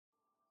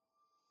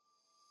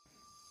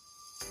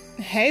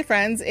Hey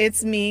friends,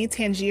 it's me,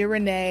 Tangia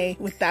Renee,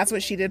 with That's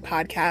What She Did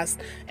podcast,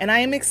 and I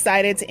am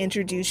excited to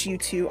introduce you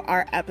to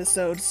our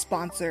episode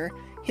sponsor,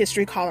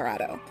 History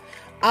Colorado.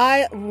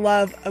 I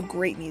love a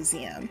great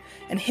museum,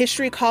 and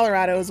History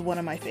Colorado is one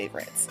of my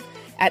favorites.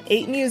 At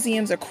 8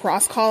 museums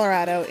across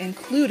Colorado,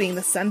 including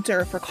the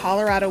Center for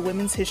Colorado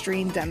Women's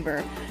History in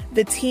Denver,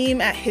 the team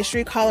at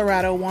History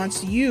Colorado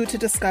wants you to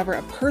discover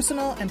a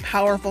personal and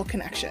powerful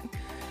connection.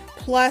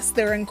 Plus,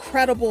 their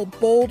incredible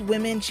Bold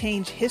Women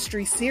Change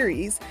History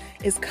series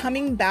is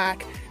coming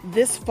back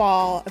this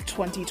fall of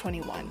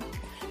 2021.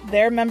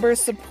 Their members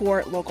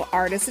support local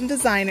artists and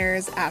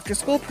designers,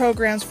 after-school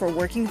programs for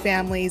working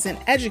families, and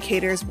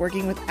educators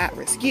working with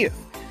at-risk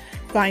youth.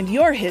 Find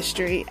your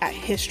history at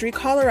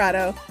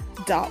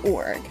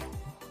historycolorado.org.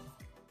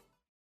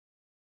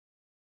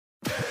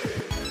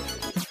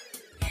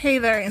 Hey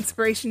there,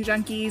 Inspiration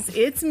Junkies.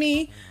 It's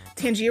me,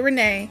 Tangia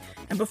Renee,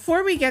 and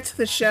before we get to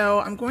the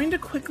show, I'm going to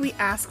quickly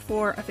ask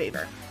for a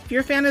favor. If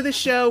you're a fan of the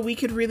show, we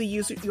could really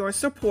use your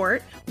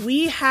support.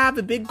 We have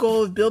a big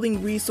goal of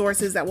building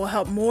resources that will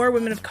help more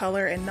women of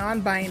color and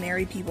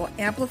non-binary people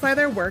amplify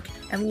their work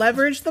and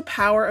leverage the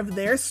power of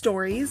their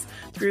stories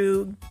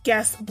through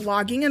guest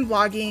blogging and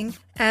vlogging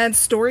and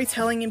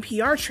storytelling and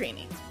PR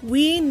training.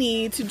 We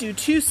need to do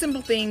 2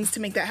 simple things to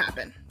make that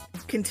happen.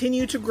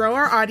 Continue to grow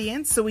our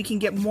audience so we can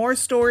get more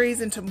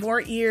stories into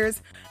more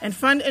ears, and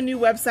fund a new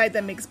website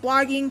that makes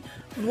blogging,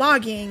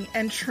 vlogging,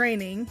 and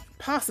training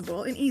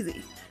possible and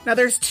easy. Now,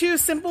 there's 2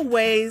 simple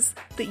ways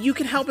that you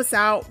can help us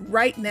out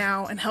right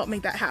now and help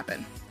make that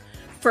happen.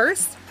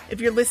 First, if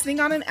you're listening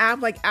on an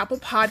app like Apple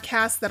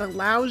Podcasts that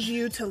allows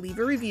you to leave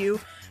a review,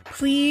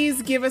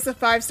 please give us a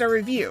 5-star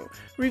review.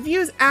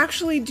 Reviews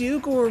actually do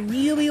go a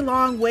really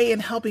long way in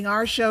helping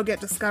our show get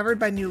discovered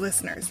by new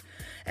listeners.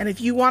 And if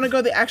you want to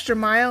go the extra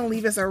mile and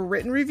leave us a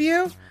written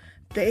review,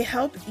 they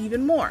help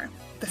even more.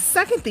 The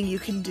second thing you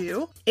can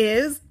do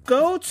is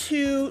go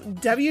to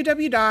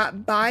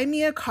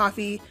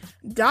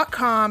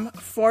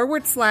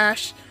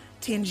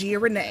www.buymeacoffee.com/Tangia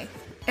Renee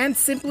and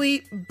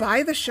simply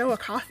buy the show a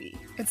coffee.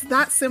 It's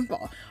that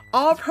simple.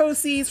 All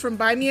proceeds from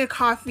Buy Me a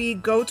Coffee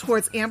go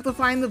towards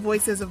amplifying the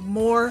voices of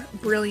more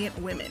brilliant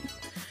women.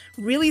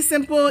 Really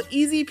simple,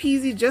 easy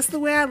peasy, just the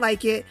way I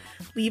like it.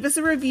 Leave us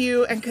a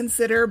review and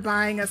consider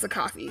buying us a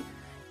coffee.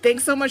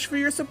 Thanks so much for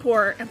your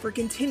support and for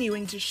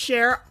continuing to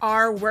share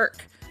our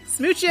work.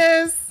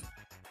 Smooches!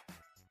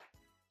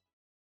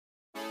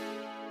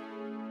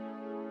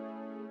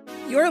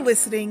 You're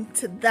listening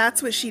to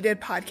That's What She Did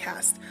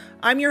podcast.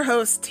 I'm your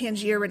host,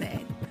 Tangia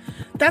Renee.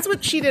 That's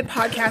What She Did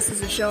podcast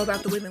is a show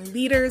about the women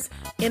leaders,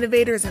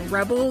 innovators, and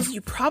rebels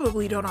you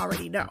probably don't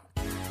already know.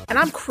 And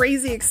I'm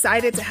crazy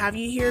excited to have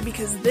you here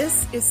because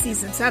this is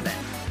season 7,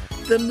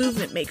 the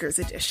Movement Makers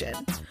edition.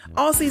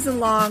 All season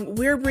long,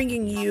 we're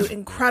bringing you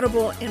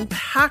incredible,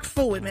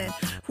 impactful women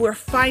who are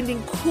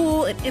finding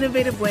cool and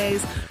innovative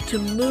ways to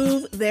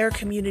move their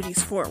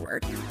communities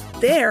forward.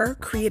 They're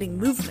creating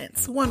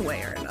movements one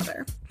way or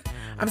another.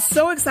 I'm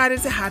so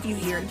excited to have you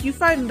here. If you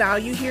find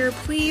value here,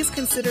 please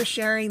consider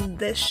sharing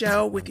this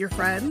show with your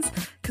friends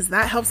because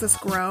that helps us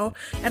grow.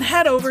 And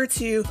head over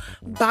to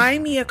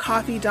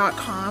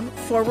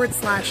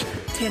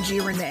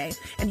buymeacoffee.com/Tangia Renee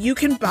and you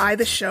can buy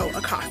the show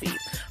a coffee.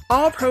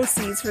 All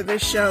proceeds for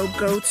this show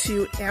go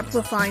to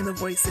amplifying the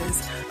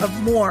voices of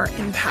more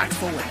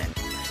impactful women.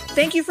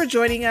 Thank you for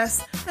joining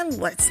us, and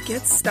let's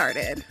get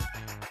started.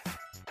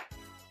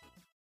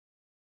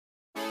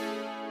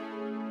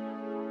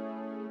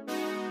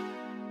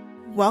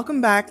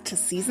 Welcome back to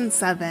season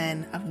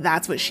 7 of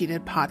That's What She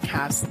Did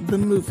podcast, the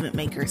Movement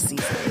Makers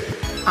season.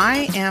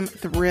 I am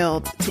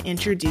thrilled to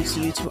introduce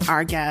you to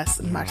our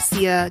guest,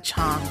 Marcia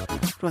Chong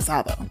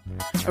Rosado.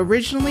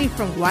 Originally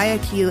from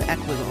Guayaquil,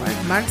 Ecuador,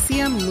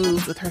 Marcia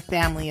moved with her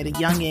family at a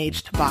young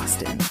age to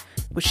Boston,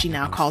 which she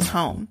now calls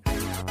home.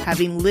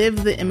 Having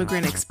lived the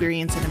immigrant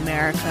experience in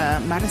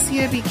America,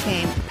 Marcia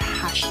became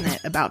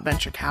passionate about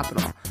venture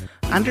capital,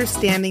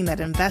 understanding that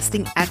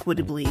investing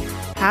equitably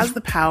has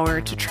the power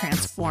to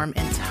transform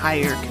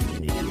entire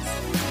communities.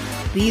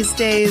 These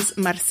days,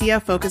 Marcia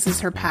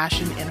focuses her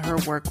passion in her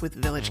work with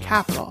Village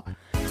Capital,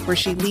 where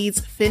she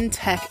leads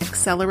fintech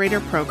accelerator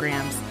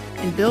programs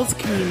and builds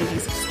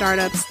communities of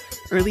startups,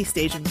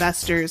 early-stage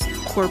investors,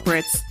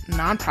 corporates,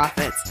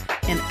 nonprofits,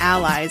 and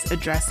allies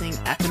addressing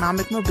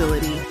economic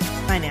mobility,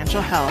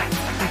 financial health,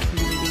 and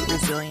community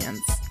resilience.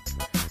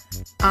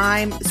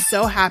 I'm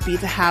so happy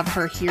to have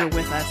her here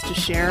with us to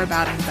share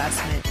about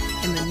investment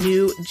in the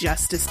new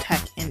justice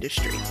tech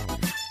industry,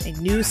 a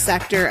new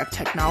sector of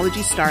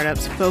technology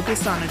startups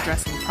focused on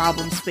addressing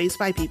problems faced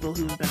by people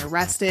who have been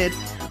arrested,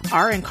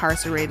 are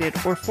incarcerated,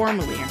 or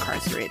formerly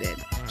incarcerated.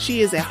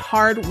 She is a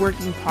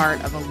hard-working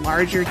part of a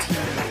larger team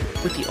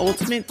with the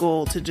ultimate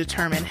goal to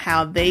determine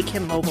how they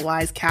can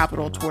mobilize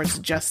capital towards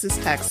justice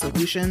tech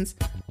solutions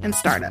and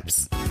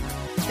startups.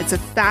 It's a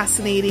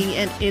fascinating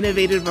and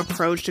innovative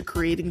approach to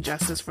creating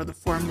justice for the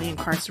formerly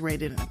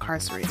incarcerated and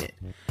incarcerated.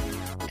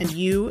 And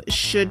you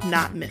should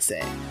not miss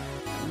it.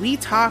 We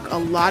talk a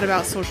lot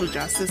about social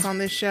justice on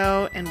this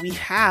show, and we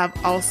have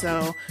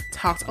also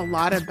talked a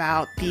lot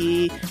about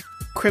the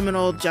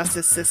criminal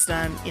justice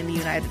system in the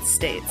United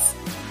States.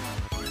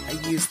 I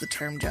use the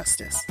term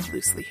justice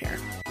loosely here.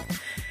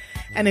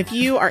 And if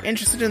you are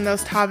interested in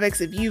those topics,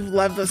 if you've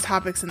loved those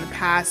topics in the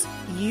past,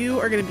 you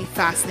are going to be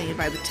fascinated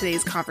by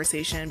today's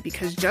conversation,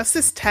 because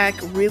justice tech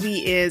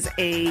really is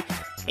a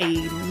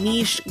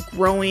niche,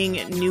 growing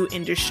new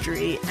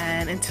industry.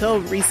 And until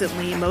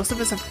recently, most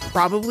of us have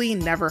probably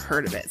never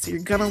heard of it. So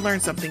you're going to learn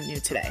something new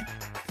today.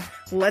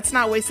 Let's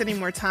not waste any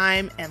more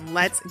time and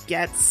let's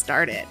get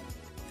started.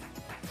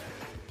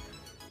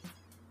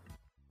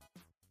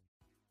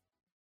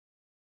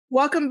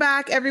 Welcome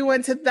back,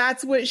 everyone, to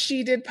That's What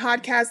She Did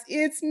podcast.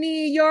 It's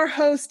me, your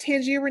host,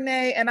 Tangia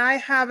Renee, and I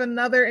have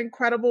another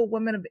incredible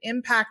woman of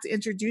impact to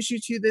introduce you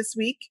to this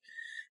week.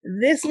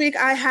 This week,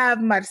 I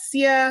have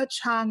Marcia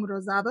Chang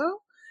Rosado.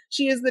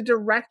 She is the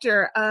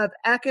Director of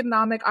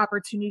Economic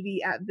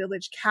Opportunity at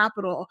Village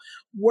Capital,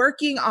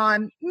 working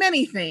on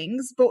many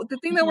things. But the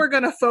thing that we're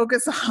going to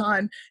focus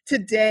on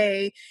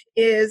today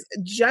is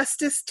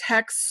justice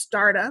tech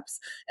startups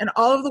and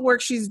all of the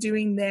work she's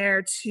doing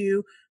there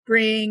to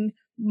bring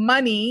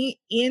money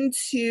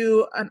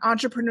into an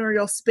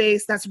entrepreneurial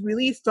space that's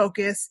really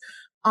focused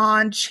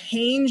on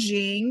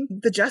changing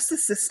the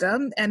justice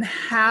system and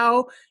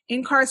how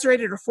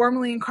incarcerated or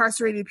formerly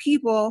incarcerated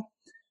people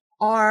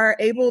are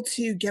able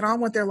to get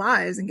on with their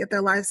lives and get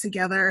their lives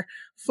together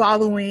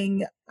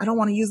following, I don't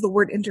want to use the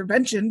word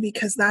intervention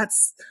because that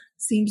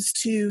seems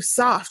too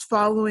soft,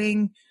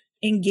 following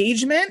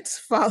engagement,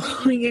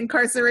 following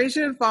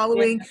incarceration,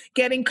 following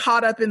getting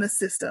caught up in the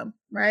system,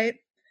 right?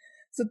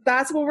 So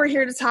that's what we're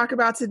here to talk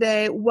about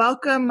today.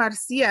 Welcome,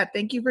 Marcia.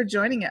 Thank you for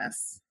joining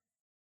us.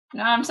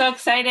 No, I'm so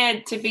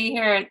excited to be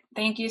here.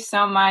 Thank you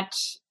so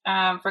much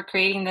for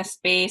creating this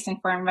space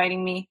and for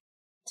inviting me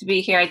to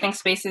be here. I think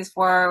spaces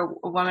for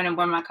women and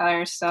women of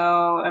color is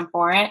so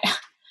important.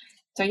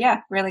 So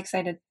yeah, really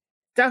excited.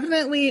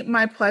 Definitely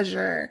my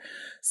pleasure.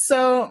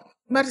 So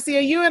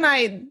Marcia, you and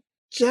I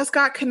just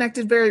got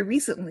connected very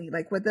recently,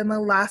 like within the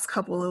last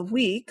couple of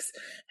weeks.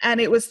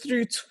 And it was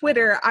through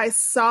Twitter. I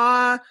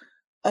saw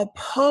a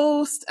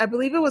post, I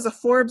believe it was a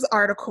Forbes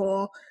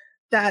article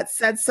that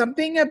said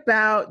something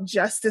about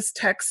justice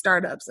tech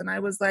startups. And I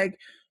was like,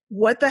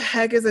 what the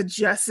heck is a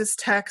justice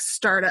tech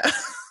startup?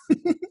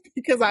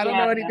 Because I don't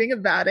know anything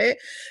about it.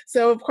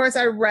 So of course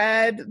I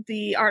read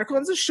the article.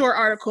 It's a short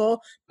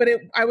article, but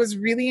I was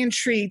really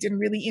intrigued and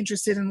really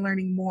interested in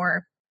learning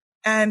more.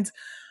 And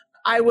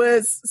I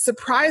was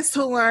surprised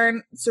to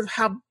learn sort of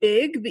how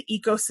big the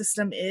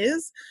ecosystem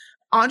is.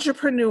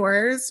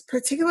 Entrepreneurs,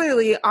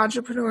 particularly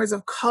entrepreneurs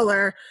of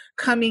color,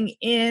 coming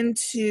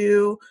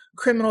into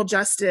criminal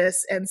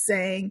justice and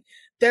saying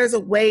there's a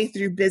way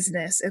through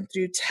business and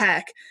through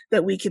tech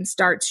that we can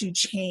start to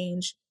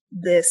change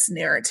this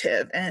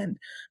narrative and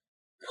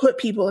put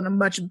people in a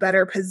much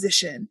better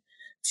position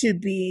to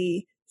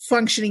be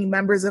functioning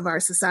members of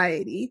our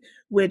society,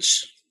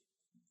 which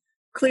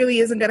clearly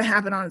isn't going to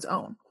happen on its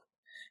own.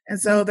 And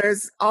so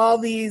there's all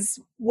these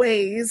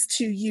ways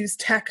to use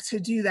tech to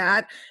do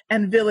that.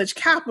 And Village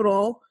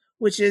Capital,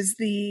 which is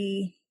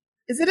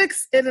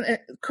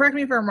correct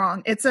me if I'm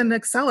wrong, it's an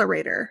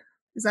accelerator.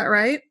 Is that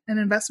right? An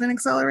investment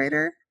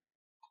accelerator?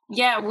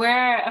 Yeah,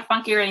 we're a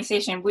funky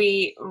organization.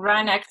 We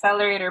run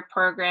accelerator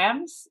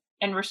programs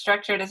and we're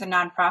structured as a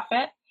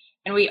nonprofit.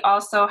 And we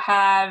also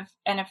have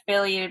an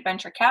affiliated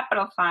venture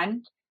capital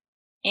fund.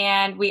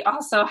 And we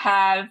also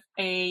have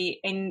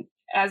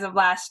as of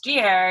last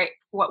year,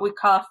 what we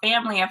call a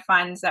family of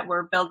funds that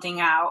we're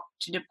building out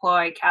to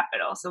deploy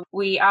capital. So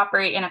we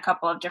operate in a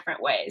couple of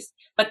different ways.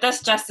 But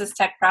this Justice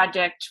Tech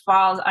project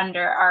falls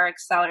under our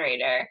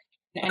accelerator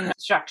and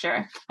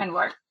structure and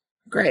work.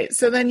 Great.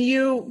 So then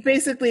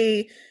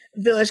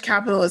Village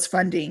Capital is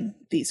funding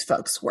these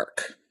folks'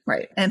 work,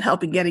 right? And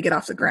helping getting it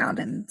off the ground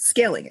and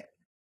scaling it,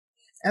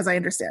 as I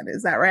understand it.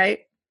 Is that right?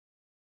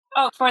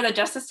 Oh, for the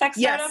Justice Tech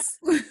startup? Yes.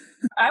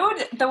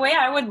 The way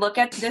I would look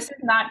at this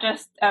is not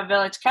just a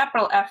Village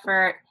Capital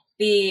effort.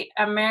 The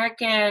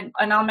American,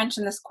 and I'll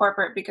mention this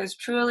corporate because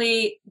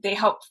truly they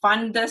help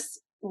fund this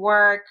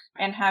work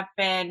and have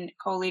been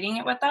co-leading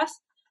it with us.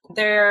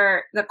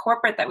 They're the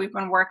corporate that we've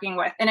been working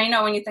with. And I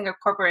know when you think of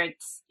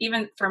corporates,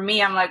 even for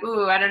me, I'm like,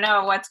 ooh, I don't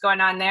know what's going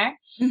on there.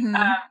 Mm-hmm.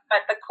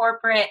 But the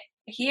corporate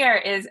here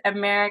is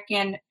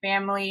American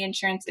Family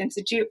Insurance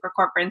Institute for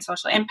Corporate and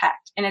Social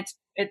Impact. And it's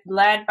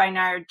led by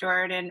Nara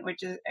Jordan,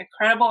 which is a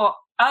credible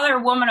other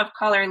woman of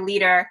color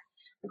leader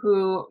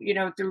who,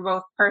 through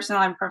both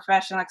personal and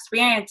professional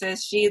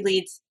experiences, she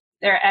leads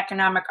their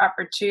economic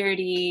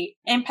opportunity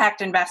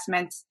impact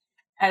investments,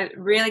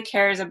 really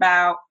cares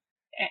about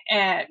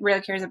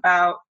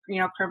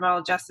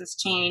criminal justice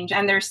change,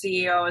 and their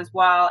CEO as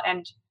well.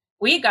 And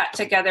we got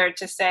together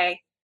to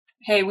say,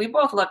 hey, we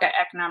both look at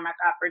economic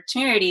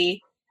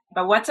opportunity,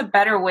 but what's a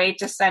better way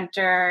to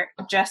center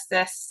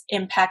justice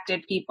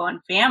impacted people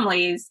and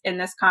families in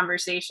this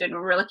conversation?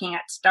 We're looking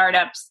at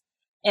startups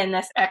in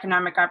this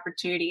economic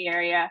opportunity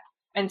area.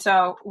 And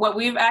so what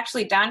we've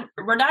actually done,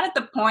 we're not at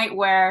the point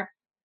where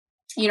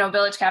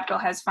Village Capital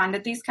has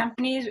funded these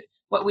companies.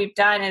 What we've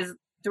done is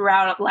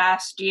throughout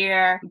last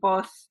year,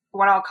 both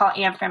what I'll call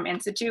AmFam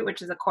Institute,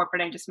 which is a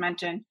corporate I just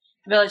mentioned,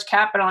 Village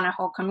Capital, and a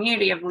whole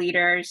community of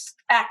leaders,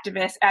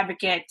 activists,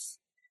 advocates,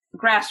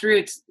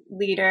 grassroots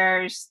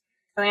leaders,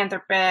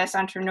 philanthropists,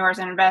 entrepreneurs,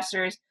 and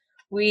investors.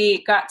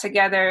 We got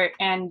together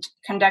and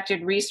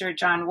conducted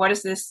research on what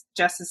does this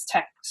justice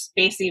tech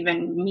space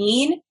even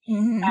mean,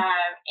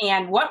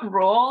 and what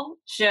role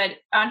should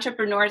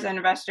entrepreneurs and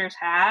investors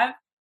have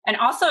and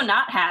also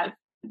not have.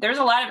 There's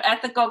a lot of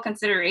ethical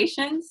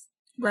considerations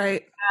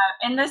right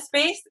in this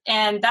space.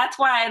 And that's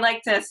why I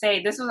like to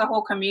say this was a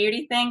whole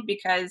community thing,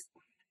 because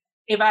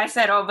if I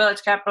said, oh,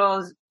 Village Capital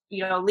is,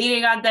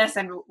 leading on this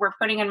and we're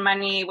putting in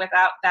money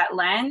without that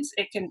lens,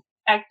 it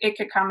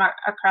could come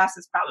across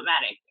as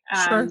problematic.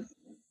 Sure.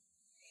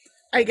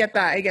 I get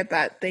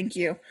that. Thank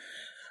you.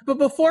 But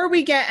before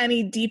we get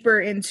any deeper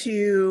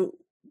into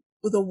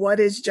the what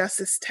is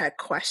justice tech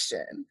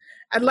question,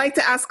 I'd like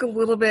to ask a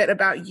little bit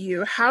about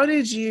you. How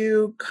did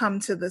you come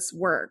to this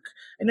work?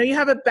 I know you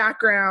have a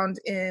background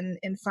in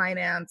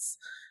finance,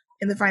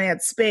 in the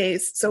finance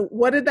space. So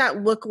what did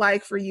that look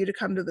like for you to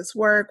come to this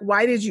work?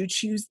 Why did you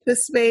choose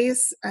this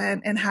space?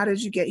 And how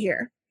did you get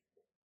here?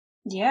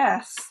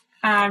 Yes,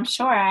 I'm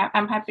sure.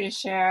 I'm happy to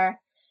share.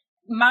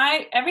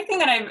 Everything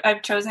that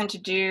I've chosen to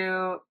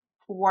do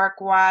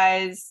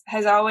work-wise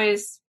has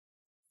always,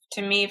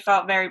 to me,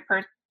 felt very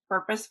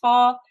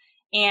purposeful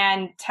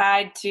and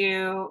tied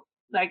to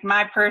like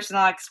my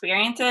personal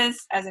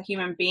experiences as a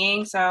human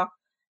being. So,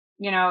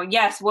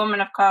 yes, woman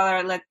of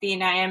color,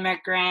 Latina,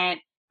 immigrant,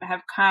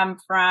 have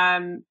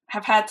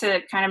had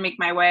to kind of make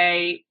my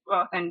way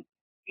both and,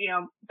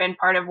 been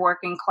part of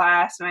working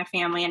class, my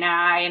family and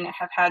I, and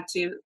have had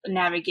to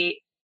navigate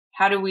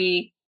how do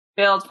we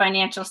build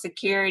financial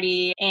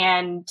security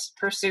and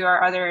pursue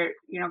our other,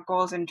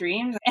 goals and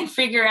dreams and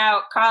figure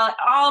out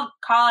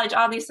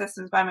all these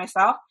systems by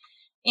myself.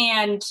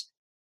 And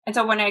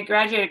so when I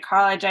graduated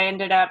college, I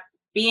ended up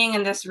being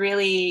in this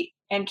really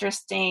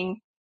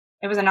interesting,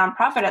 it was a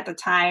nonprofit at the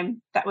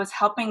time that was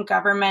helping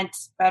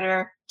governments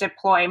better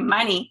deploy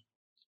money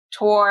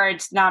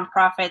towards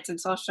nonprofits and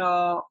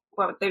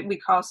what we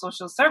call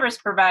social service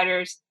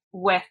providers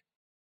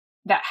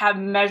that have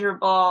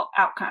measurable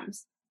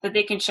outcomes that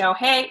they can show,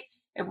 hey,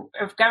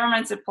 if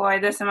governments deploy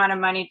this amount of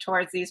money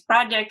towards these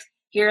projects,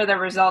 here are the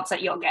results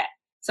that you'll get.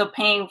 So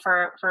paying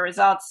for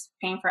results,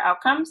 paying for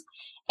outcomes.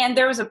 And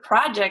there was a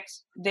project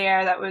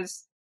there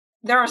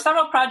there were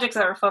several projects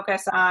that were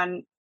focused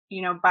on,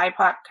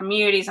 BIPOC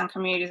communities and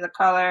communities of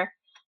color.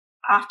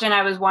 Often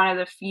I was one of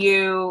the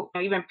few,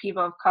 even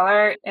people of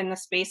color in the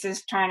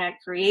spaces trying to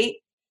create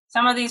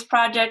some of these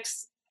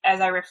projects. As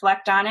I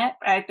reflect on it,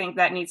 I think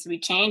that needs to be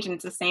changed. And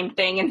it's the same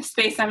thing in the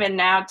space I'm in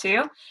now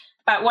too.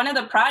 But one of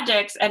the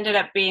projects ended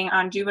up being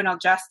on juvenile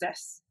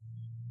justice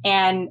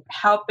and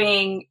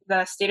helping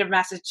the state of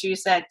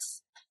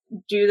Massachusetts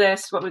do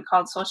this, what we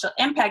called social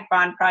impact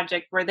bond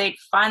project, where they'd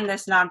fund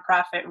this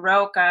nonprofit,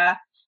 ROCA,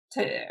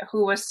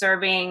 who was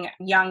serving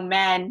young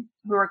men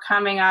who were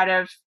coming out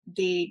of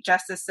the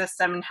justice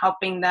system and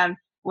helping them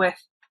with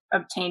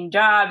obtain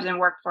jobs and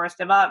workforce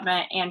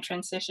development and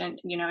transition,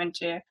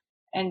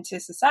 into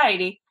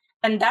society.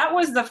 And that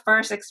was the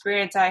first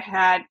experience I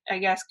had, I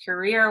guess,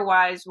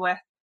 career-wise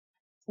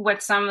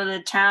with some of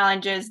the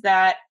challenges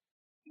that,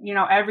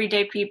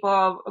 everyday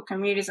people,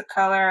 communities of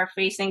color are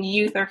facing,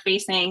 youth are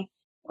facing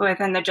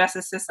within the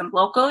justice system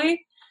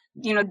locally.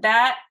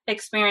 That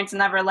experience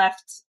never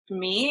left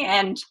me.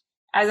 And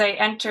as I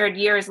entered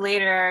years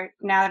later,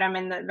 now that I'm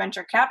in the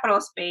venture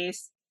capital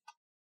space,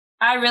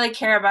 I really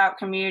care about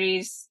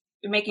communities,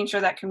 making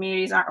sure that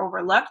communities aren't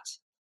overlooked.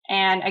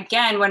 And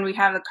again, when we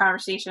have the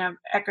conversation of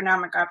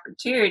economic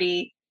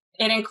opportunity,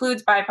 it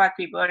includes BIPOC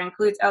people, it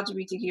includes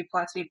LGBTQ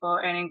plus people,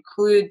 it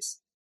includes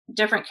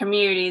different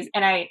communities.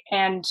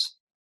 And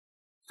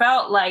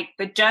felt like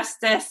the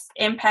justice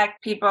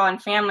impact people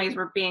and families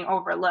were being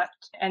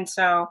overlooked. And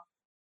so,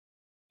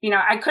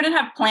 I couldn't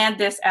have planned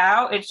this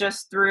out. It's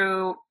just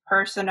through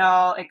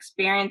personal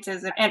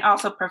experiences and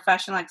also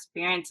professional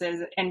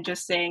experiences, and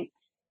just saying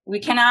we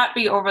cannot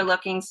be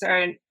overlooking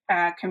certain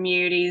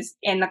communities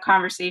in the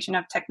conversation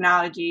of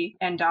technology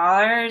and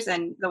dollars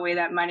and the way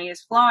that money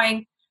is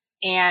flowing.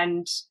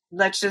 And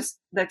let's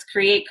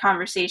create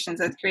conversations,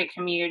 let's create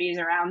communities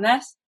around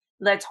this.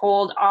 Let's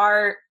hold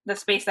the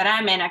space that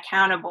I'm in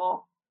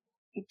accountable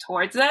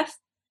towards this.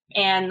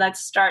 And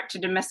let's start to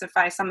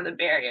demystify some of the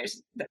barriers,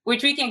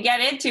 which we can get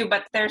into,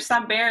 but there's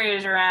some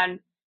barriers around,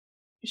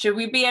 should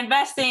we be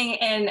investing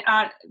in,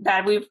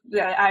 that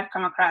I've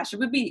come across, should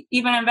we be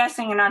even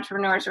investing in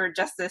entrepreneurs who are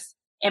justice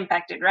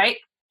impacted, right?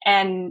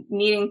 And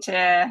needing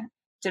to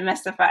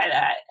demystify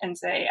that and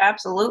say,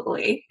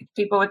 absolutely,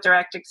 people with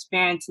direct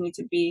experience need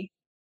to be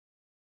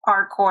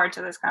hardcore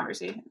to this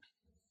conversation.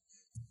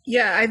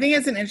 Yeah, I think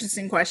it's an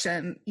interesting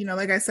question.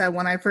 Like I said,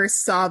 when I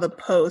first saw the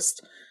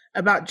post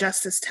about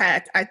justice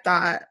tech, I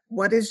thought,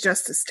 what is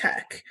justice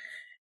tech?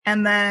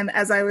 And then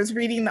as I was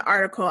reading the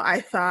article, I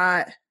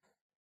thought,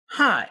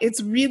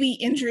 it's really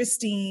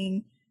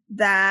interesting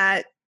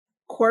that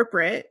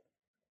corporate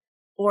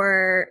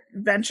or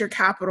venture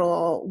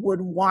capital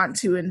would want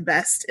to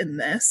invest in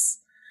this?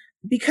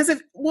 Because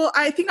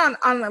I think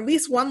on at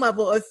least one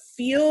level, it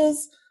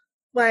feels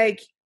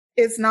like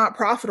it's not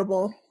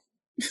profitable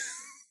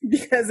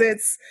because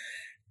it's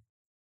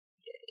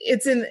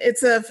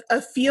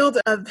a field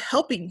of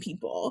helping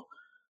people,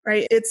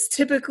 right? It's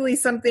typically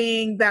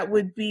something that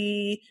would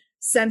be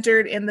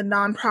centered in the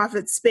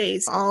nonprofit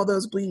space, all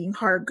those bleeding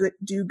heart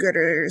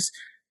do-gooders,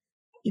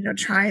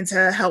 trying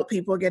to help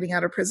people getting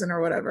out of prison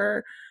or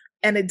whatever.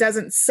 And it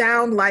doesn't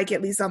sound like,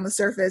 at least on the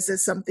surface,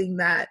 is something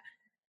that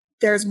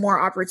there's more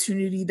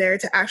opportunity there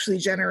to actually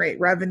generate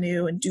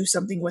revenue and do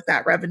something with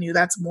that revenue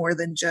that's more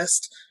than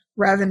just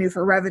revenue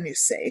for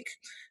revenue's sake.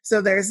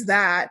 So there's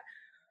that.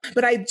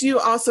 But I do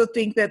also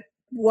think that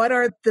what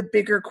are the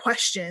bigger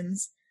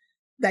questions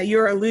that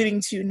you're alluding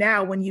to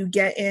now when you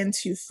get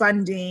into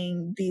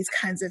funding these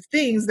kinds of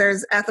things?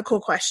 There's ethical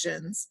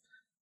questions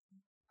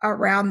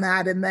around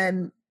that. And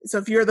then, so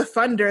if you're the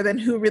funder, then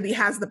who really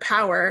has the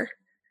power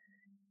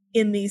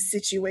in these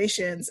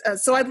situations?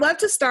 So I'd love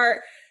to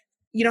start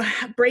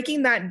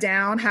breaking that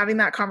down, having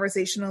that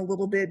conversation a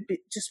little bit,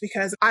 just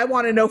because I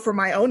want to know for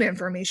my own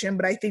information,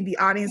 but I think the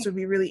audience would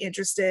be really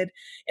interested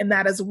in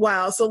that as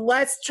well. So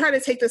let's try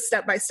to take this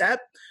step by step.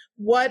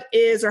 What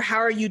is, or how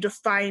are you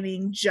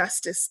defining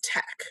justice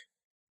tech?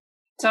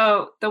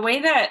 So the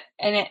way that,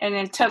 and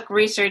it took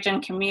research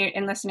and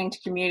listening to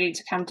community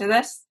to come to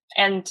this.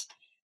 And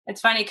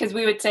it's funny because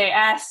we would say,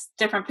 ask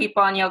different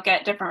people and you'll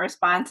get different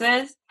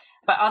responses.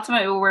 But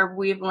ultimately, where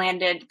we've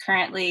landed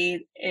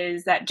currently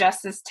is that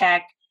justice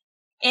tech,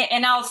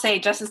 and I'll say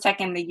justice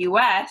tech in the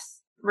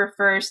US,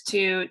 refers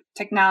to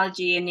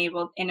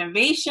technology-enabled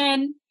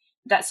innovation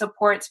that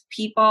supports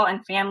people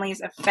and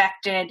families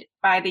affected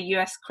by the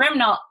US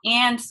criminal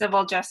and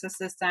civil justice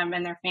system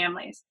and their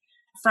families,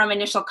 from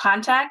initial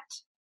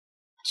contact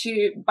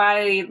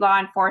by law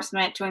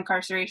enforcement to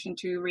incarceration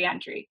to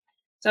reentry.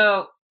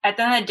 So at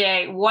the end of the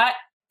day, what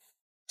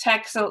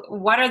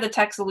are the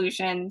tech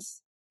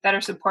solutions that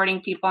are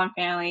supporting people and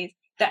families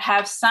that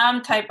have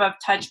some type of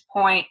touch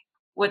point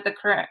with the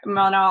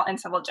criminal and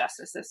civil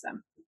justice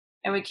system?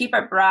 And we keep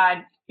it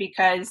broad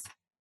because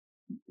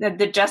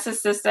the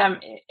justice system,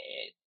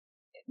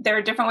 there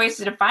are different ways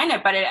to define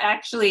it, but it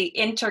actually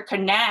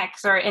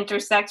interconnects or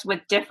intersects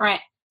with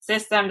different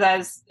systems,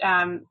 as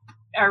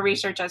our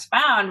research has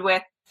found,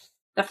 with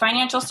the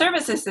financial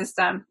services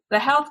system, the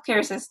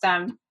healthcare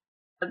system,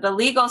 the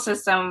legal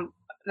system,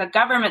 the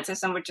government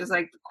system, which is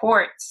like the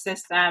court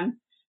system,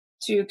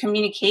 to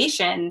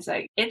communications.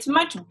 Like, it's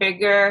much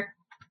bigger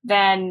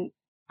than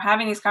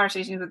having these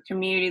conversations with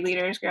community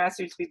leaders,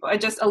 grassroots people.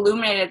 It just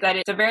illuminated that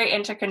it's a very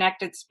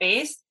interconnected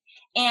space.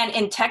 And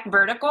in tech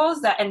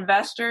verticals that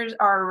investors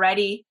are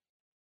already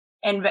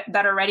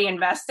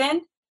invest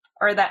in,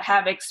 or that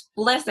have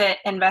explicit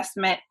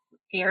investment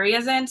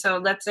areas in. So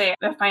let's say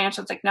a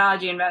financial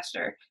technology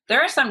investor,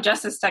 there are some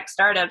justice tech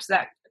startups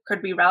that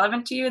could be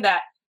relevant to you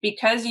that,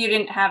 because you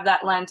didn't have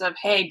that lens of,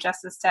 hey,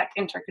 justice tech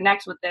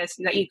interconnects with this,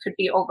 that you could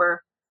be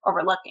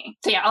overlooking.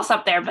 So yeah, I'll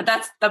stop there, but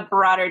that's the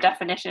broader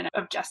definition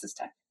of justice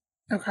tech.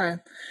 Okay.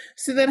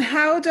 So then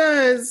how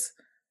does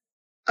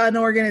an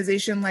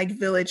organization like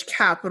Village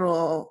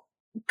Capital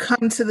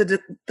come to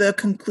the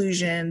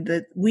conclusion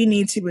that we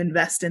need to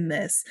invest in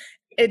this?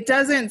 It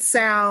doesn't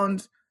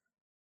sound,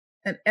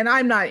 and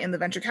I'm not in the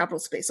venture capital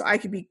space, so I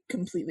could be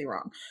completely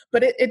wrong,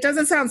 but it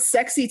doesn't sound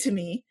sexy to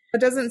me. It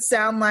doesn't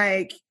sound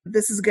like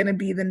this is going to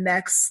be the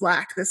next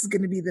Slack. This is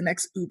going to be the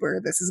next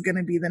Uber. This is going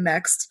to be the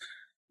next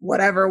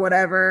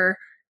whatever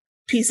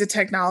piece of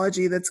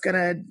technology that's going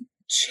to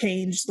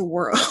change the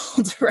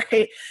world,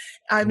 right?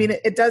 I mean,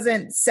 it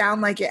doesn't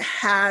sound like it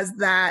has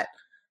that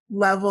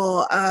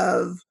level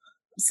of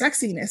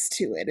sexiness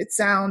to it. It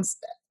sounds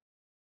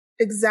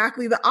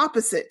exactly the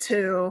opposite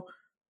to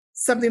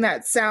something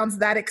that sounds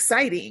that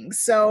exciting.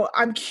 So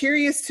I'm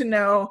curious to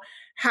know,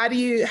 how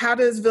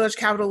does Village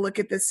Capital look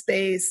at this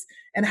space,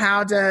 and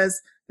how does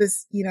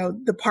this,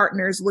 the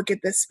partners look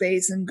at this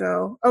space and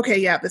go, okay,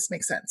 yeah, this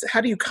makes sense?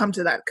 How do you come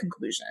to that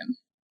conclusion?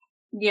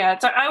 Yeah,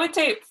 so I would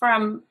say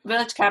from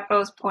Village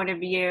Capital's point of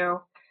view,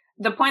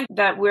 the point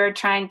that we're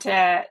trying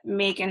to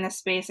make in this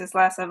space is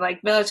less of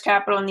like Village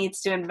Capital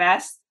needs to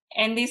invest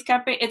in these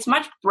companies. It's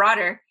much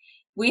broader.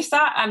 We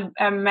saw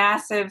a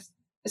massive,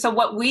 so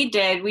what we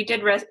did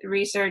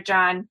research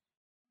on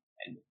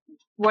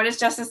what is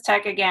justice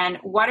tech again,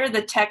 what are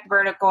the tech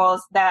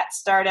verticals that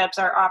startups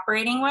are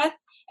operating with,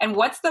 and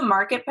what's the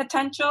market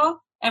potential?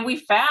 And we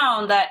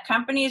found that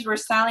companies were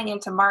selling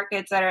into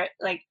markets that are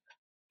like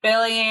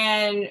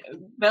billion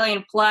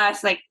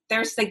plus. Like,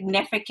 there's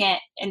significant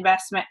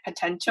investment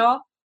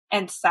potential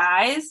and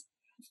size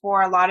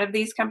for a lot of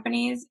these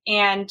companies.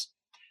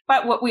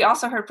 But what we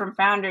also heard from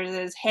founders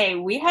is, hey,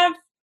 we have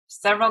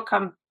several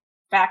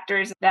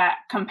factors that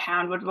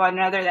compound with one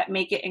another that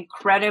make it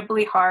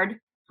incredibly hard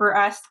for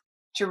us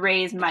to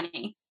raise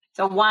money.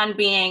 So one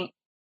being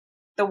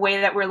the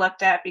way that we're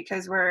looked at,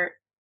 because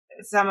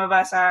some of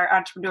us are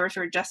entrepreneurs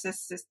who are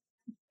justice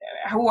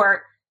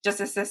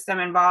system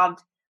involved.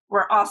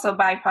 We're also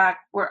BIPOC.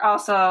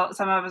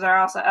 Some of us are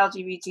also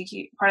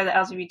LGBTQ, part of the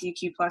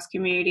LGBTQ plus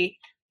community.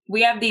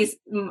 We have these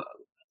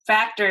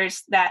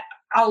factors that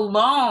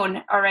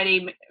alone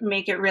already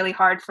make it really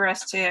hard for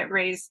us to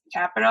raise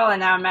capital.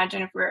 And now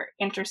imagine if we're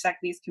intersect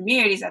these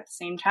communities at the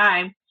same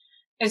time.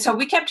 And so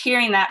we kept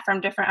hearing that from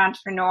different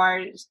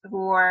entrepreneurs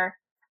who are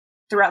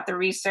throughout the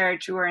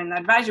research, who are in the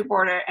advisory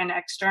board and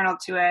external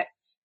to it.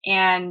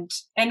 And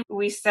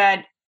we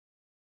said,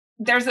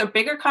 there's a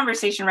bigger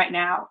conversation right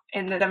now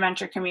in the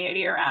venture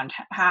community around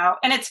how,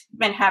 and it's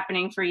been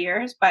happening for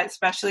years, but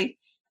especially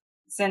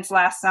since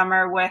last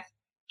summer with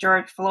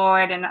George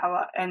Floyd and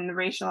the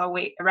racial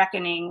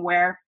reckoning,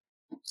 where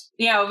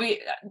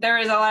there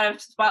is a lot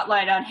of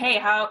spotlight on, hey,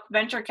 how the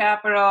venture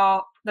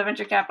capital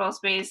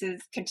space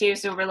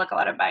continues to overlook a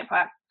lot of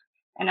BIPOC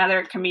and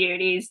other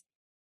communities.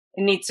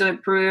 It needs to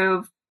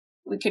improve.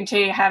 We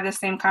continue to have the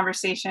same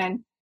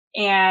conversation,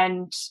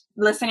 and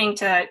listening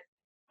to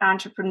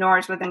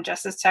entrepreneurs within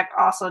Justice Tech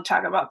also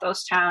talk about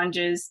those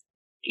challenges.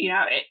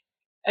 I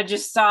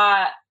just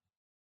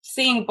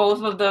seeing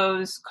both of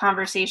those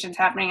conversations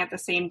happening at the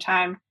same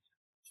time.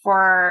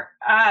 For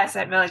us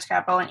at Village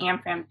Capital and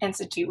AmFam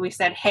Institute, we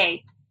said,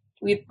 hey,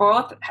 we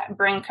both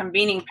bring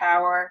convening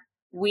power.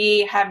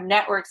 We have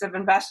networks of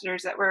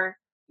investors that we're,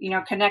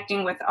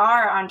 connecting with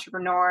our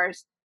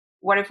entrepreneurs.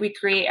 What if we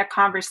create a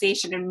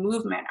conversation and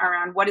movement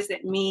around what does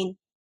it mean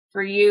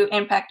for you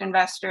impact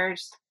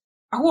investors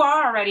who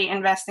are already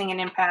investing in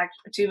impact,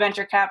 to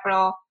venture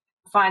capital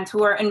funds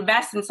who are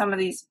invest in some of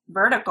these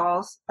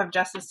verticals of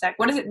Justice Tech?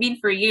 What does it mean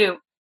for you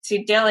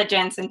to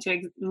diligence and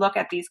to look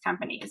at these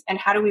companies, and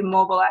how do we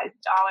mobilize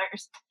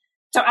dollars?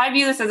 So I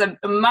view this as a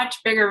much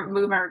bigger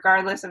movement,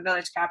 regardless of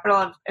Village Capital,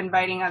 of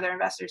inviting other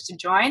investors to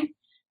join.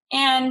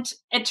 And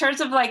in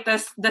terms of like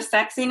the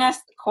sexiness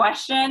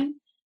question,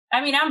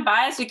 I mean, I'm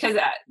biased because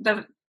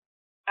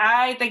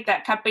I think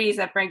that companies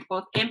that bring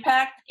both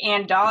impact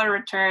and dollar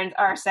returns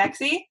are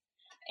sexy.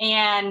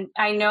 And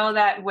I know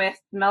that with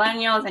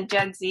millennials and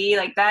Gen Z,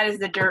 like that is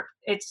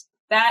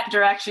that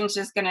direction is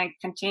just going to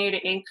continue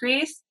to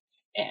increase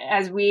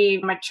as we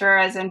mature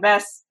as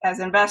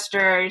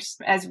investors,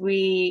 as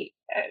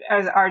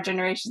our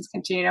generations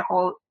continue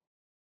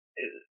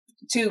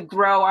to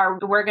grow.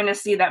 We're going to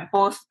see that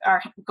both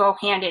go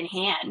hand in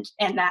hand,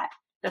 and that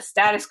the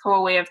status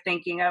quo way of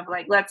thinking of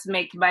like, let's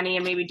make money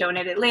and maybe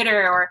donate it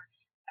later, or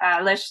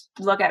let's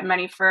look at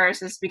money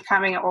first, is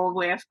becoming an old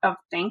way of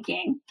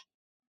thinking.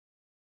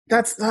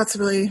 That's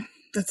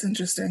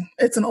interesting.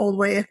 It's an old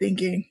way of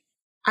thinking.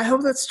 I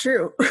hope that's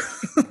true.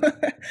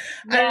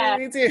 Yeah. I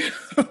really do.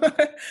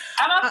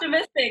 I'm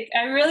optimistic.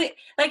 I really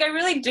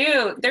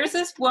do. There's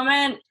this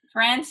woman,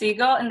 Fran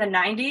Siegel, in the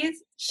 90s.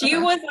 She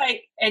was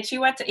like, and she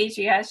went to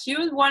HES. She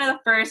was one of the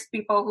first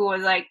people who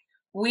was like,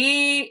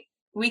 we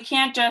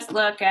can't just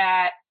look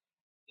at,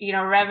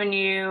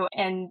 revenue,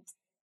 and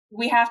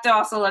we have to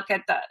also look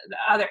at the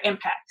other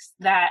impacts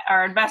that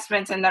our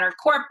investments and that our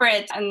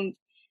corporate and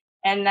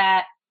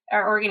that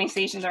our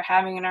organizations are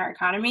having in our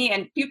economy.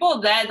 And people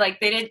then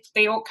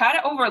they kind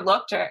of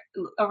overlooked her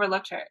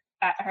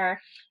at her.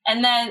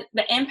 And then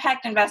the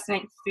impact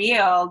investing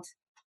field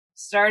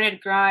started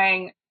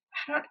growing.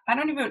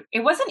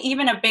 It wasn't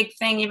even a big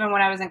thing even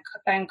when I was in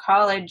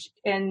college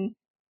in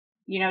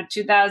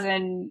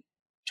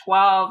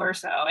 2012 or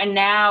so. And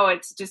now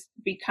it's just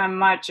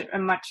become a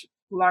much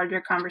larger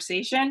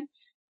conversation.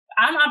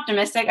 I'm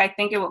optimistic. I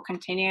think it will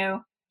continue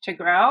to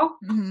grow.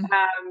 Mm-hmm.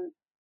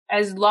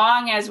 As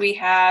long as we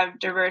have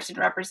diverse and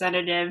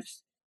representative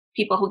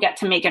people who get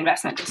to make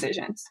investment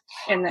decisions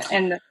in the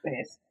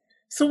space.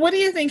 So what do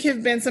you think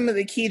have been some of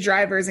the key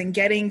drivers in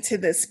getting to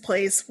this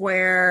place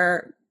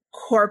where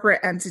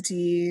corporate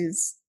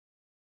entities,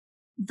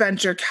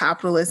 venture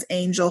capitalists,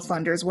 angel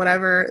funders,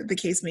 whatever the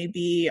case may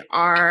be,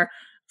 are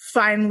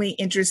finally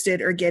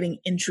interested or getting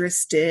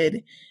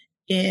interested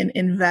in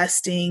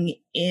investing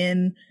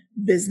in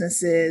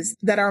businesses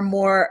that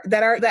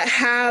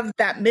have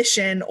that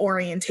mission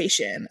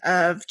orientation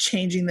of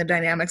changing the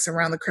dynamics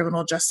around the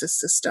criminal justice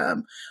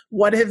system?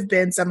 What have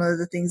been some of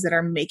the things that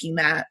are making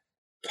that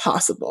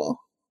possible?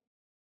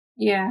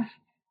 Yeah.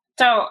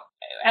 So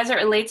as it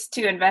relates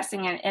to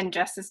investing in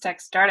Justice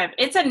Tech startup,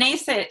 it's a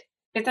nascent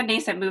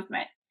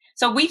movement.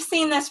 So we've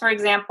seen this, for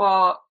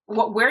example,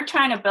 what we're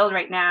trying to build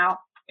right now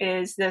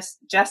is this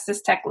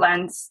Justice Tech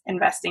Lens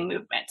investing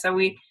movement. So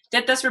we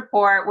did this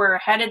report. We're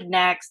headed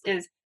next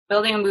is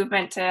building a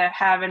movement to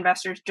have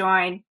investors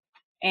join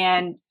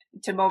and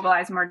to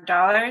mobilize more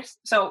dollars.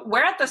 So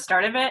we're at the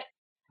start of it,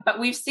 but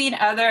we've seen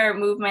other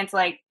movements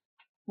like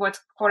what's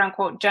quote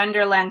unquote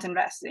gender lens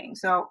investing.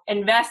 So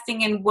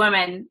investing in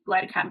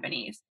women-led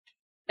companies.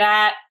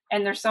 And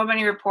there's so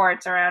many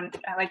reports around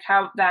like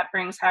how that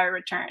brings higher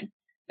return.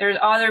 There's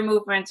other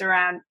movements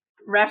around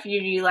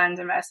refugee lens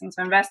investing.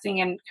 So investing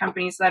in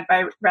companies led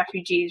by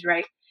refugees,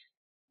 right?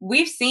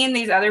 We've seen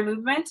these other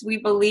movements. We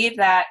believe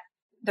that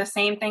the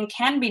same thing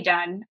can be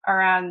done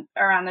around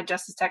the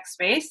Justice Tech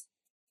space.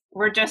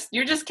 You're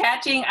just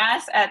catching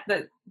us at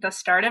the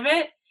start of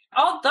it.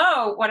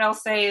 Although what I'll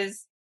say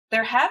is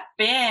there have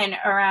been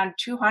around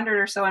 200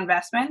 or so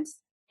investments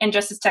in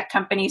Justice Tech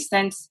companies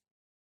since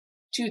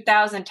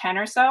 2010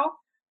 or so,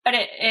 but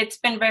it's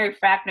been very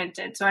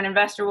fragmented. So an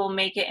investor will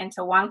make it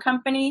into one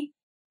company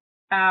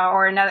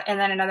or another, and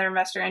then another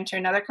investor into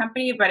another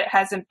company, but it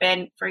hasn't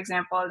been, for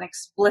example, an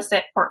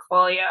explicit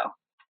portfolio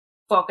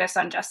focus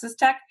on Justice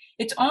Tech.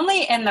 It's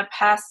only in the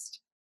past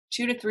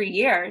 2 to 3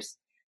 years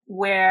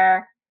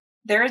where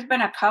there's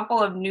been a couple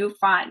of new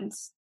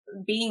funds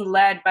being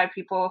led by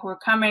people who are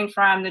coming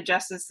from the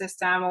justice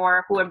system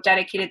or who have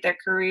dedicated their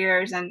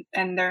careers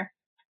and their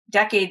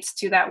decades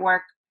to that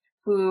work,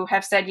 who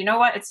have said, you know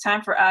what, it's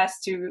time for us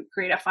to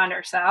create a fund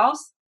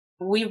ourselves.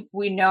 We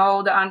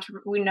know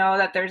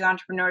that there's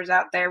entrepreneurs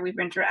out there. We've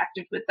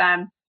interacted with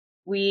them.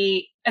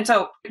 And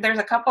so there's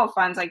a couple of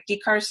funds like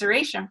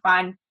Decarceration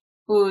Fund,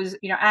 who's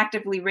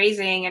actively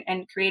raising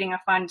and creating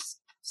a fund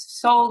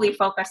solely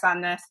focused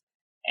on this.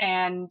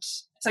 And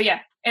so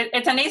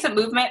it's a nascent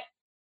movement.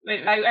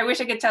 I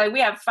wish I could tell you we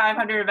have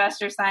 500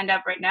 investors signed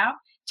up right now.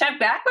 Check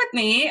back with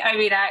me.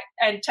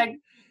 And check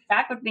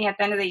back with me at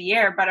the end of the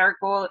year. But our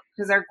goal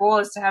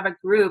is to have a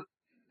group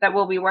that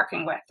we'll be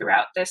working with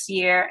throughout this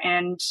year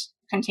and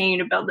continue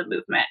to build the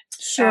movement.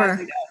 Sure.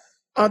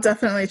 I'll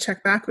definitely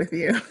check back with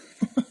you.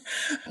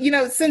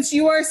 Since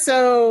you are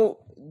so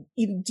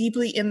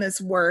deeply in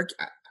this work,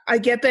 I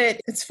get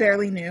that it's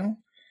fairly new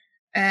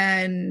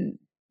and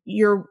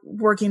you're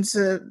working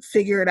to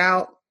figure it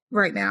out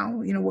right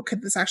now. What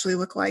could this actually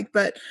look like?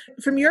 But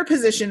from your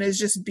position as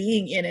just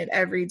being in it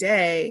every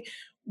day,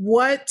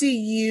 what do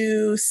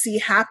you see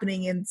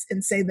happening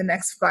in say the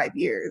next 5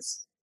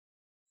 years?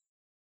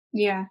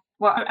 Yeah.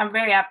 Well, I'm a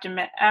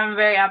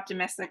very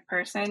optimistic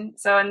person.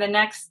 So in the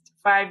next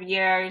 5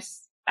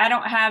 years, I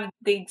don't have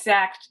the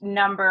exact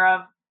number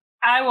of,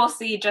 I will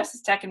see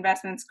Justice Tech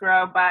investments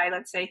grow by,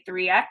 let's say,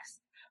 3x,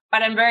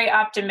 but I'm very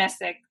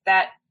optimistic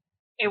that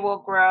it will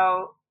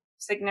grow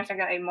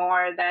significantly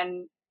more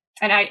than,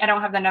 and I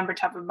don't have the number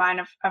top of mind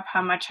of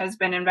how much has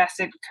been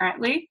invested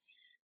currently,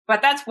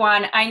 but that's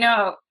one. I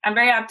know I'm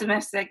very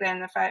optimistic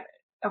that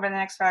over the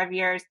next 5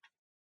 years,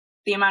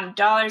 the amount of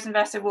dollars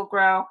invested will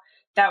grow,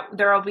 that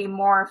there will be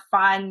more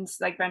funds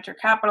like venture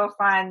capital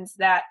funds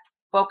that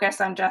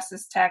focus on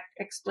Justice Tech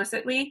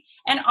explicitly,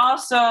 and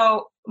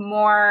also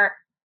more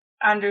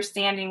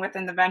understanding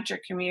within the venture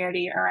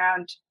community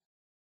around,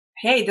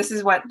 hey, this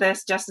is what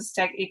this Justice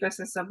Tech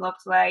ecosystem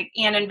looks like,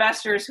 and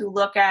investors who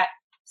look at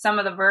some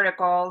of the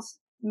verticals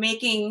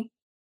making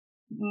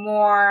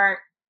more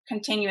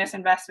continuous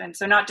investments.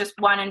 So not just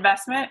one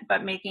investment,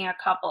 but making a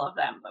couple of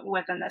them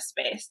within this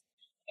space,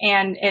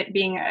 and it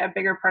being a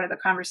bigger part of the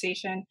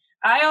conversation.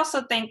 I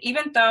also think,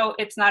 even though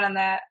it's not on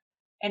the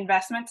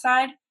investment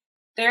side,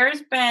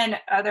 there's been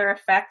other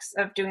effects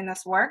of doing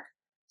this work.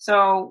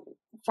 So,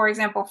 for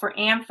example, for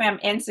AmFam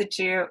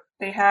Institute,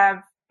 they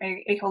have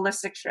a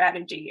holistic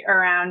strategy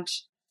around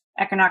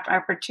economic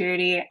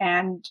opportunity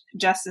and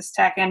Justice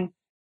Tech. And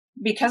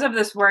because of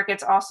this work,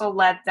 it's also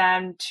led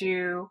them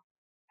to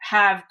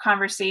have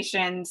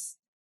conversations,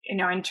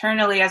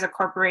 internally as a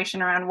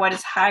corporation around what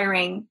does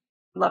hiring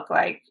look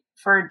like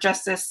for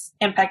justice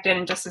impacted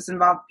and justice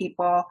involved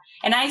people.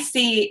 And I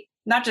see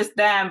not just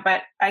them,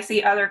 but I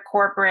see other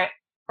corporate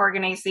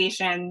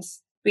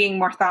organizations being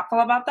more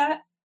thoughtful about that.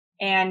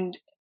 And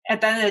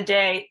at the end of the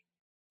day,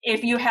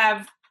 if you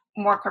have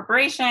more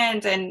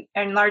corporations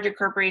and larger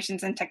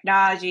corporations in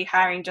technology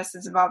hiring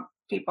justice involved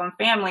people and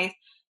families,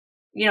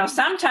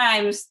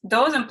 sometimes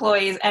those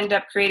employees end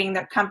up creating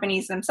the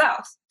companies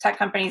themselves, tech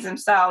companies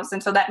themselves.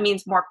 And so that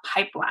means more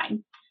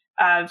pipeline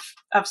of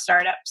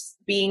startups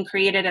being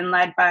created and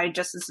led by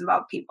justice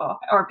involved people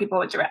or people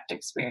with direct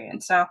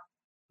experience. So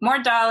more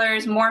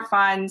dollars, more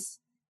funds,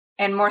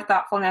 and more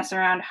thoughtfulness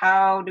around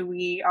how do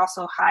we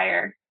also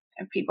hire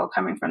people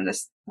coming from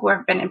this who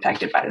have been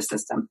impacted by the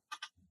system.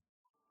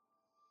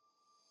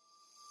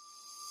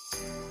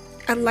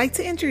 I'd like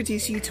to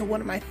introduce you to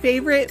one of my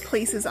favorite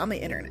places on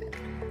the internet,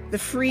 the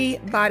Free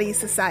Body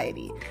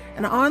Society,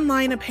 an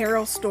online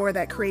apparel store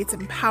that creates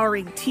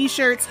empowering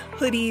t-shirts,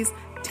 hoodies,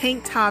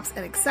 tank tops,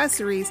 and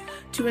accessories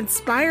to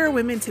inspire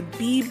women to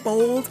be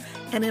bold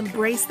and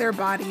embrace their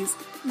bodies,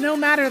 no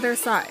matter their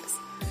size.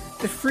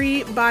 The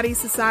Free Body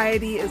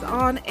Society is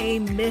on a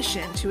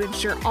mission to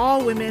ensure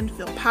all women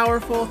feel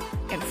powerful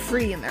and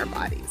free in their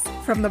bodies.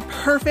 From the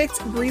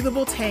perfect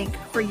breathable tank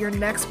for your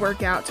next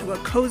workout to a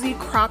cozy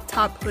crop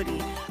top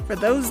hoodie for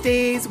those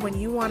days when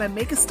you want to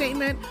make a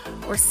statement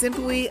or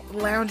simply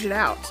lounge it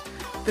out,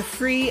 the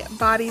Free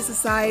Body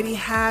Society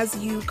has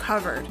you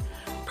covered.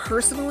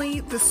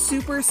 Personally, the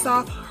super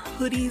soft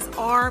hoodies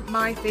are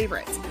my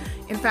favorite.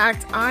 In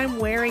fact, I'm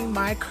wearing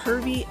my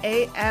Curvy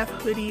AF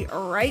hoodie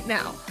right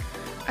now.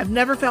 I've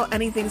never felt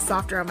anything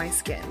softer on my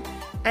skin.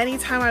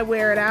 Anytime I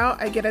wear it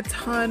out, I get a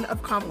ton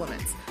of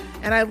compliments.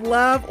 And I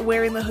love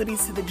wearing the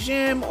hoodies to the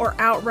gym or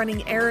out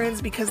running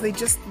errands because they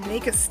just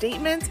make a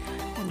statement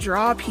and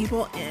draw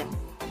people in.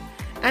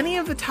 Any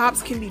of the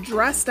tops can be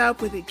dressed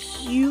up with a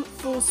cute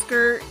full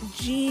skirt,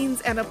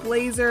 jeans, and a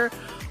blazer,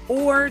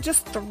 or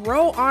just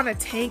throw on a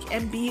tank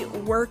and be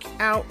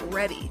workout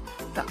ready.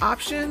 The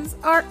options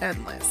are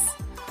endless.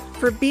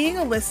 For being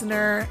a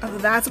listener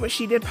of That's What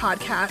She Did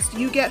podcast,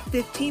 you get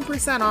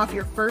 15% off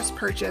your first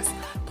purchase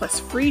plus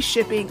free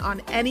shipping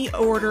on any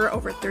order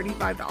over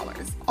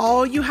 $35.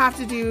 All you have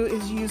to do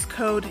is use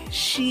code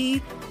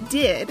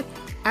SHEDID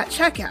at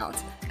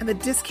checkout, and the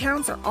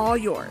discounts are all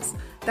yours.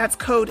 That's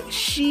code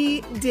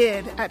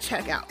SHEDID at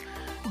checkout.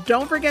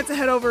 Don't forget to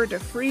head over to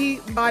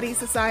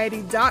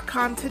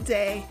freebodysociety.com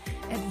today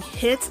and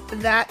hit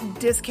that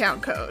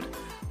discount code.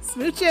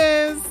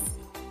 Smooches!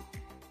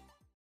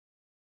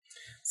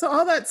 So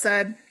all that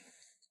said,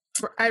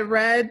 I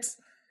read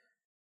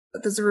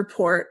that there's a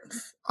report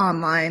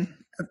online,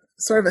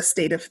 sort of a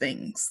state of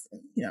things,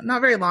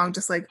 not very long,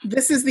 just like,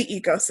 this is the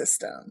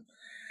ecosystem.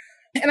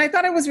 And I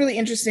thought it was really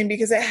interesting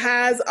because it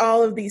has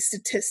all of these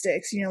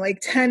statistics, like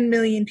 10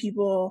 million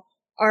people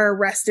are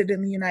arrested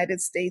in the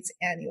United States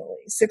annually.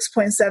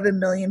 6.7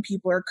 million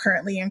people are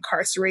currently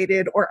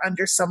incarcerated or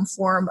under some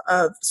form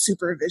of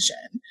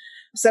supervision.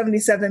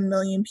 77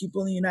 million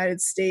people in the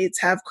United States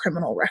have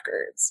criminal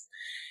records.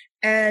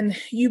 And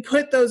you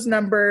put those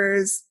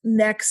numbers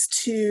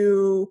next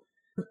to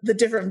the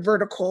different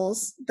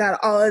verticals that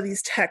all of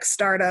these tech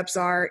startups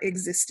are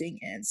existing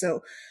in.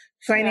 So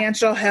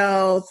financial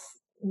health,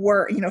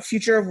 work,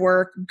 future of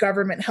work,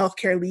 government,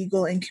 healthcare,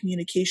 legal, and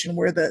communication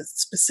were the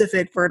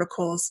specific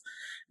verticals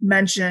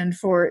mentioned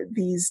for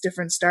these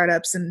different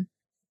startups. And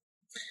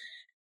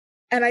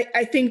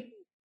I think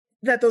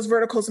that those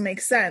verticals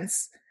make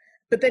sense.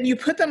 But then you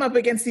put them up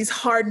against these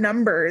hard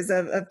numbers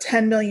of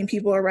 10 million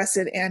people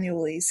arrested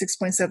annually,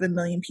 6.7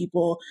 million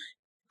people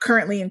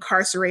currently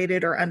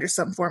incarcerated or under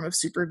some form of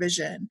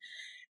supervision.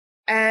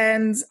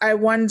 And I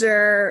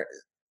wonder,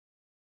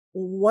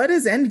 what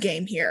is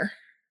endgame here?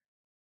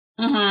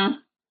 Mm-hmm.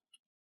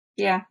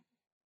 Yeah.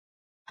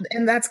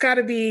 And that's got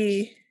to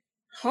be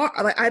hard.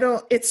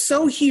 It's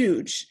so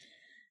huge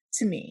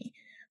to me.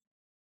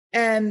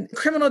 And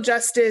criminal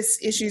justice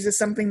issues is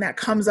something that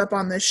comes up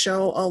on this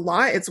show a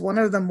lot. It's one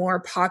of the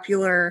more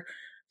popular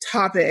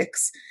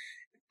topics.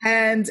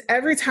 And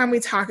every time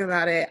we talk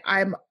about it,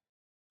 I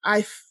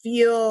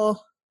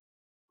feel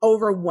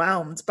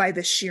overwhelmed by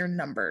the sheer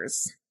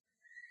numbers.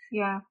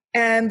 Yeah.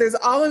 And there's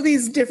all of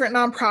these different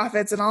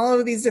nonprofits and all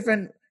of these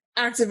different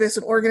activists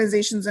and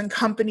organizations and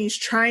companies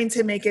trying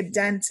to make a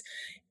dent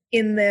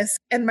in this.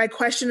 And my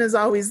question is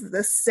always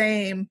the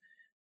same.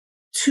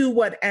 To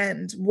what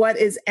end? What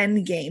is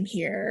end game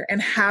here?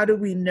 And how do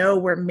we know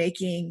we're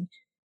making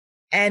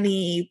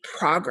any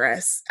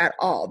progress at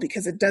all?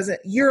 Because it doesn't,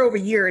 year over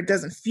year, it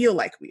doesn't feel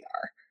like we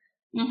are.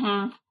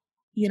 Mm-hmm.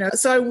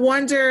 So I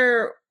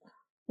wonder,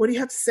 what do you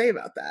have to say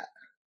about that?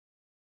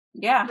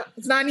 Yeah.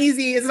 It's not an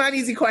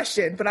easy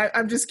question, but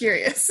I'm just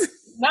curious.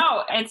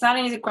 No, it's not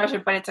an easy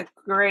question, but it's a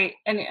great,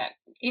 and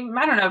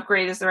I don't know if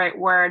great is the right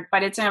word,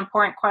 but it's an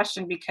important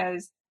question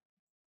because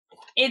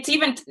it's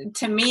even,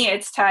 to me,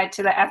 it's tied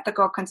to the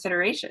ethical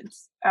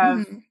considerations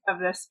of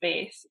this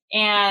space.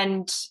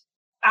 And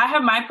I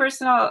have my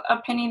personal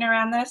opinion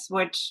around this,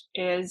 which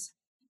is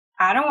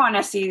I don't want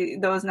to see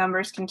those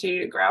numbers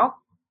continue to grow,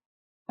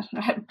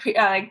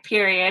 like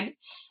period.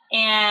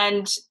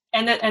 And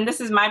this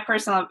is my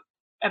personal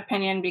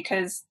opinion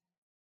because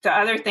the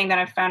other thing that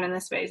I've found in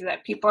this space is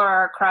that people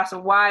are across a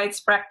wide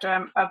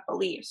spectrum of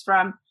beliefs,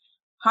 from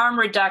harm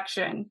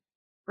reduction,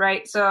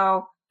 right?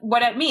 So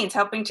what it means,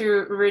 helping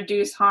to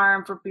reduce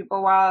harm for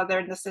people while they're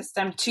in the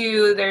system,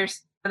 to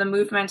there's the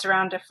movements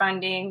around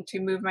defunding,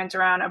 to movements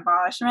around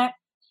abolishment.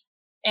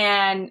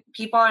 And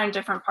people are in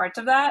different parts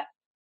of that.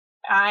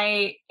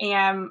 I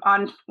am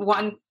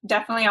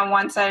definitely on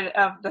one side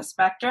of the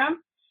spectrum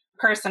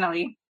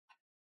personally.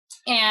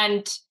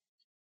 And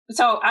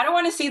so I don't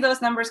want to see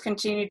those numbers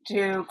continue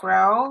to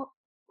grow.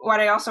 What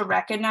I also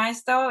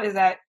recognize, though, is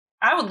that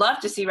I would love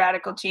to see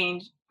radical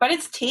change, but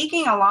it's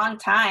taking a long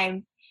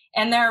time.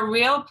 And there are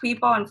real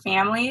people and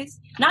families,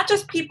 not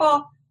just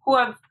people who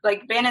have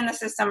been in the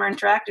system or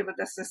interacted with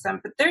the system,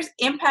 but there's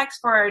impacts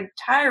for our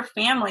entire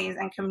families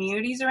and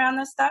communities around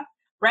this stuff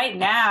right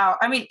now.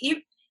 I mean,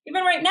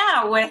 even right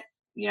now with,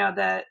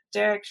 the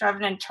Derek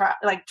Chauvin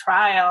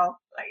trial,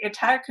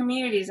 entire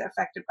communities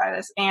affected by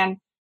this, and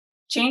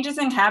change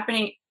isn't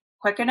happening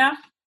quick enough.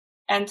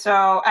 And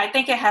so I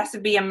think it has to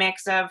be a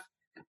mix of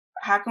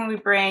how can we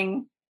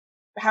bring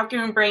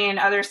in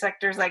other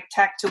sectors like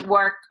tech to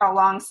work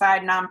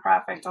alongside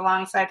nonprofits,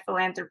 alongside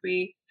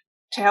philanthropy,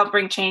 to help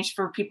bring change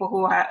for people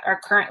who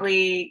are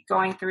currently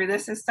going through the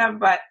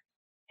system,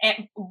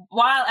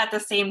 while at the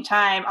same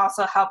time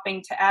also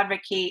helping to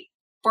advocate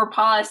for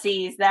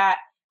policies that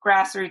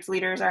grassroots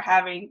leaders are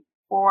having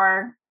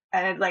for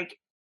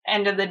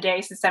end of the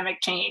day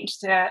systemic change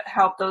to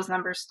help those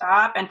numbers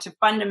stop and to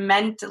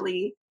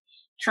fundamentally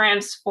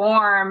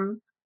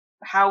transform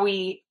how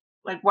we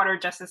what our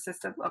justice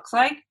system looks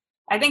like.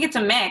 I think it's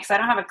a mix. I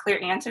don't have a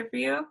clear answer for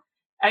you.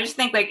 I just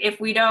think if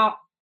we don't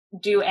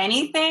do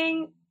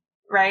anything,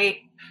 right,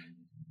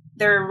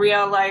 there are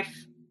real life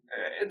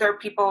there are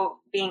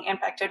people being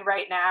impacted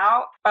right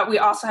now, but we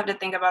also have to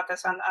think about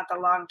this at the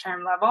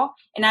long-term level.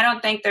 And I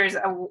don't think there's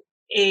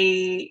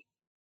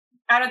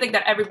I don't think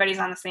that everybody's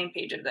on the same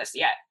page of this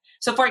yet.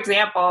 So for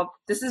example,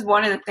 this is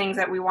one of the things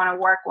that we want to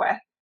work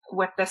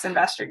with this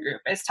investor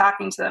group, is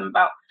talking to them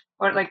about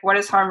what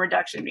does harm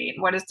reduction mean?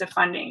 What does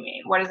defunding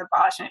mean? What does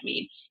abolishment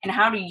mean? And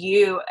how do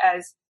you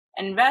as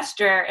an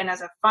investor and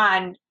as a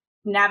fund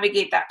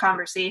navigate that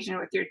conversation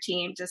with your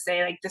team to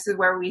say, like, this is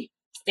where we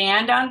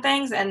stand on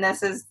things, and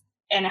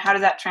how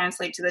does that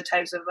translate to the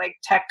types of like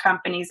tech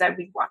companies that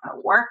we want to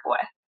work with?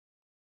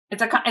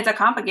 It's a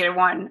complicated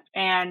one,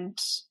 and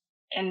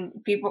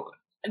people,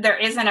 there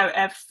isn't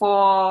a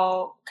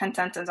full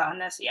consensus on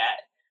this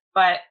yet,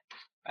 but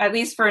at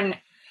least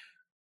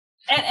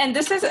and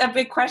this is a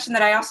big question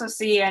that I also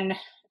see in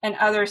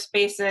other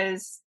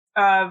spaces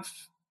of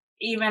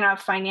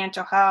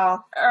financial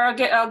health. Or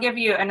I'll give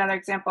you another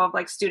example of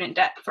like student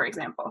debt, for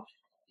example.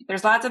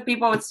 There's lots of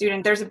people with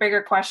there's a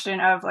bigger question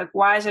of like,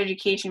 why is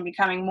education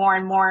becoming more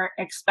and more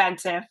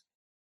expensive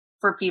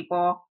for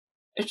people?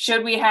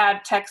 Should we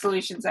have tech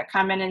solutions that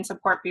come in and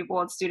support people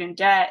with student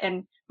debt?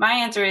 And my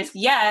answer is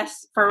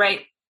yes,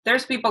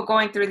 there's people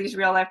going through these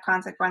real life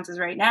consequences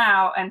right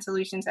now, and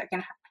solutions that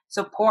can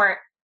support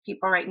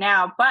people right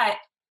now. But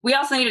we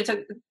also need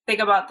to think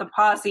about the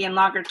policy and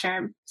longer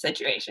term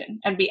situation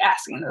and be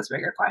asking those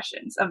bigger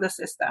questions of the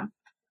system.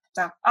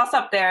 So I'll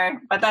stop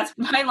there, but that's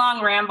my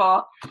long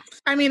ramble.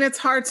 I mean, it's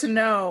hard to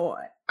know.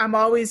 I'm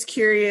always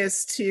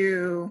curious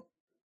to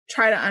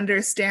try to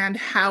understand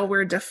how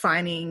we're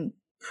defining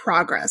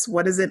progress.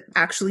 What does it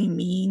actually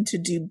mean to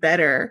do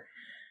better?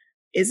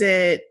 Is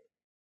it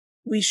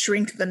we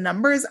shrink the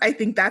numbers? I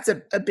think that's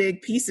a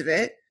big piece of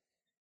it.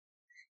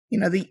 You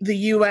know, the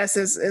US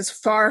is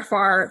far,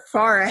 far,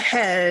 far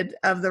ahead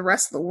of the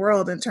rest of the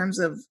world in terms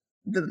of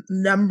the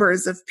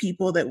numbers of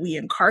people that we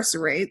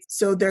incarcerate.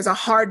 So there's a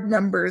hard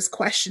numbers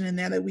question in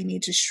there that we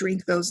need to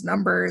shrink those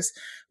numbers,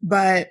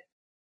 but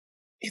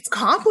it's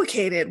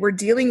complicated. We're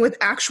dealing with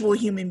actual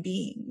human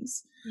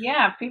beings.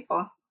 Yeah,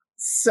 people.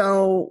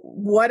 So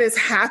what is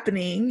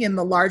happening in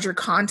the larger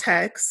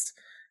context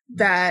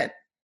that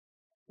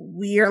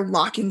we are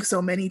locking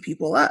so many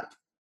people up?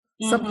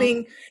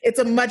 Mm-hmm. It's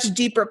a much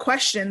deeper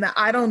question that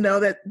I don't know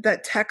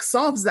that tech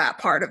solves that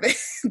part of it.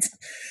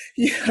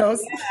 You know?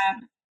 Yeah.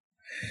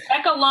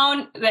 Tech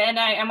alone, and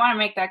I want to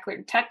make that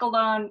clear, tech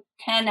alone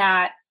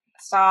cannot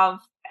solve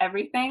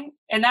everything.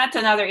 And that's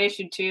another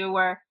issue too,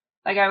 where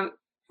like I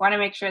want to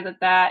make sure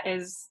that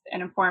is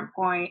an important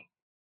point.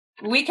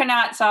 We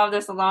cannot solve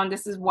this alone.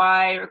 This is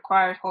why it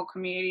requires whole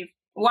community.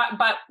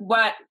 But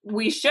what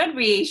we should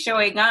be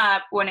showing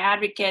up when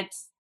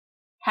advocates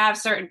have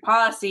certain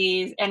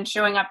policies and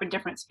showing up in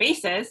different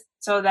spaces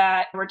so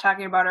that we're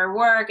talking about our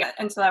work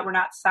and so that we're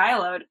not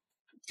siloed.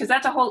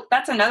 Because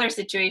that's another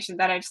situation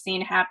that I've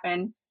seen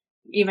happen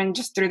even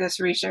just through this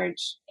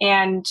research.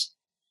 And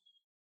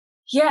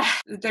yeah,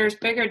 there's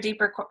bigger,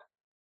 deeper,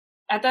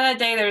 at the end of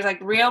the day, there's like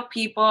real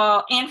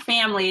people and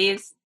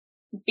families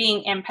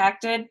being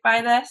impacted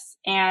by this.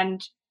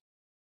 And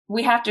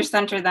we have to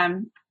center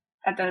them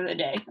at the end of the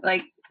day.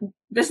 Like,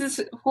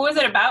 who is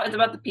it about? It's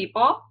about the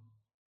people.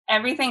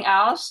 Everything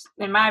else,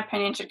 in my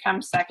opinion, should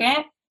come second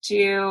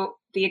to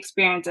the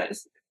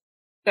experiences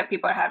that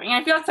people are having. And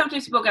I feel like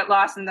sometimes people get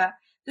lost in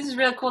this is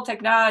really cool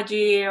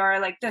technology or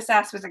like this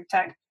aspect of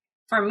tech.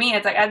 For me,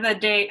 it's like at the end of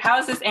the day, how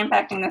is this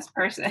impacting this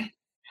person?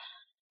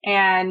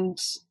 And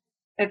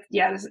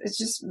it's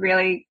just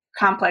really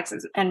complex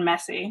and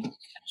messy.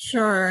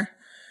 Sure.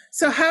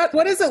 So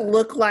what does it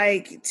look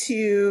like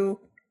so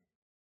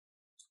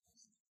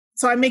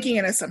I'm making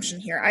an assumption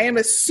here. I am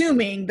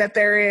assuming that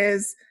there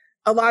is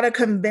a lot of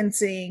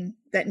convincing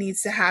that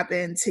needs to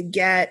happen to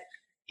get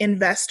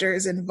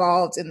investors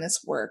involved in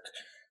this work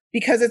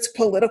because it's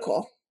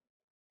political.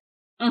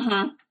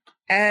 Mm-hmm.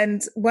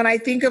 And when I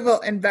think of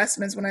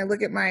investments, when I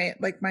look at my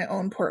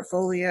own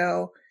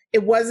portfolio,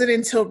 it wasn't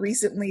until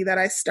recently that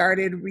I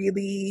started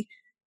really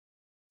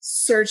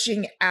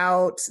searching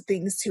out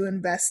things to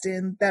invest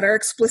in that are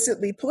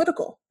explicitly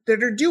political,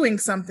 that are doing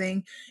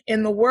something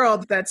in the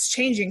world that's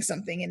changing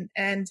something.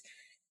 And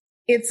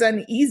it's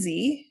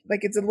uneasy,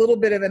 like it's a little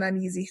bit of an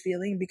uneasy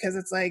feeling because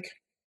it's like,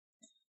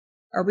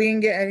 are we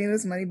going to get any of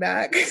this money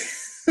back?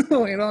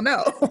 We don't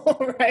know,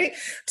 right?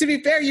 To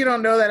be fair, you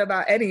don't know that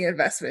about any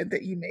investment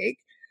that you make.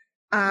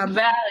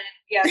 Valid,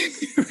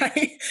 yes.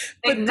 Right?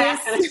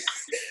 Exactly.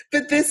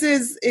 But this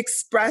is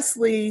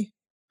expressly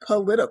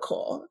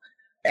political.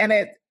 And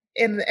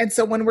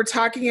so when we're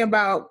talking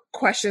about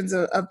questions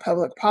of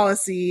public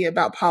policy,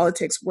 about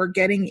politics, we're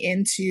getting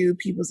into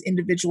people's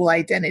individual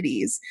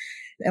identities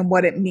and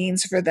what it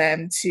means for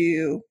them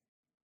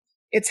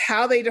it's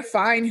how they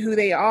define who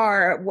they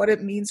are, what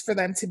it means for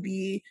them to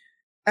be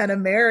an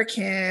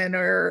American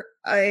or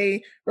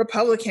a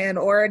Republican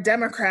or a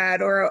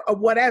Democrat or a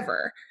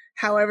whatever,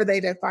 however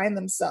they define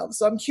themselves.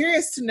 So I'm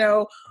curious to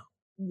know,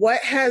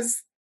 what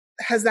has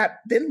that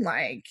been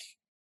like?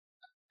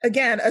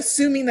 Again,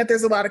 assuming that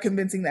there's a lot of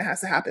convincing that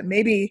has to happen.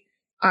 Maybe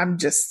I'm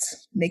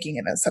just making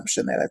an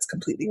assumption that that's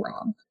completely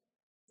wrong.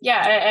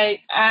 Yeah,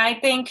 I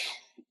think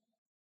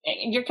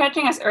you're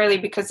catching us early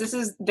because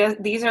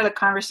these are the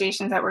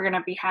conversations that we're going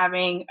to be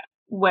having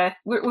with,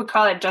 we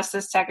call it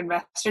Justice Tech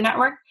Investor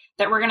Network,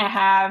 that we're going to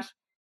have,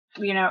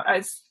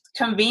 as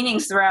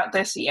convenings throughout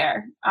this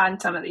year on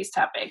some of these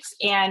topics.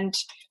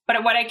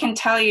 But what I can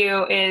tell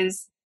you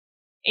is,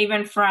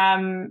 even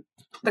from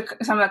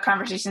some of the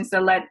conversations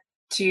that led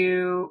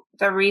to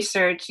the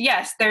research,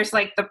 yes, there's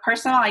like the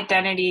personal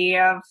identity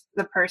of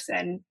the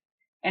person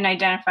and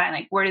identifying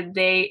like where do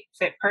they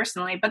fit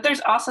personally. But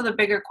there's also the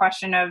bigger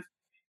question of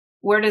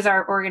where does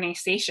our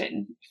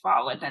organization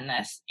fall within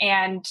this?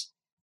 And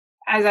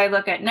as I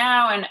look at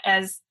now and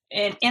as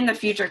in the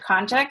future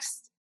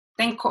context,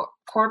 I think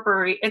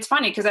corporate, it's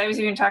funny because I was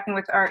even talking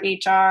with our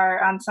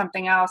HR on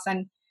something else,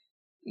 and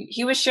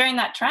he was sharing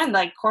that trend,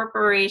 like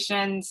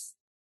corporations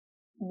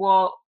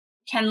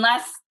can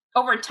less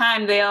over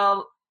time, they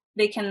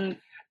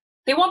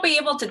won't be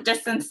able to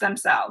distance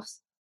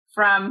themselves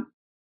from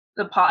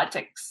the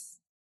politics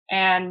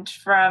and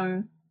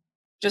from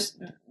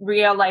just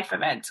real life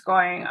events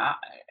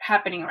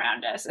happening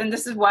around us. And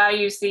this is why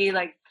you see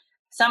like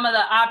some of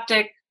the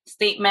optic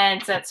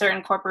statements that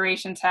certain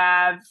corporations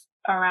have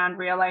around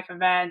real life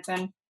events.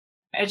 And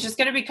it's just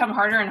going to become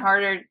harder and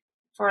harder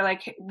for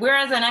like, we're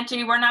as an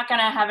entity, we're not going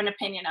to have an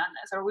opinion on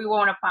this, or we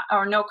won't,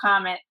 or no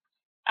comment.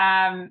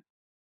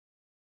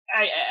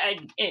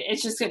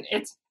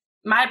 It's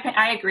my opinion.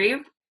 I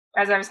agree.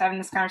 As I was having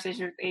this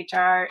conversation with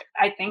HR,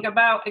 I think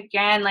about,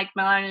 again, like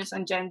millennials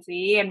and Gen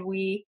Z, and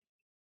we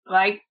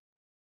like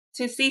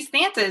to see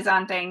stances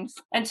on things.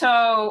 And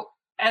so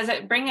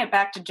bring it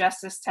back to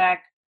Justice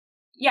Tech,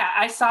 yeah,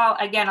 I saw,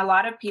 again, a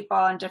lot of people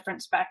on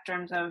different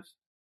spectrums of,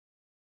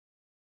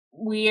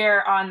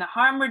 we're on the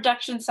harm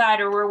reduction side,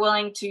 or we're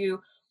willing to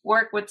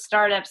work with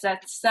startups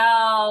that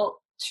sell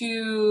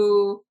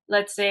to,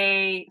 let's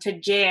say, to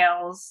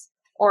jails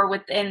or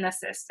within the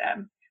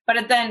system.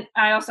 But then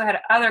I also had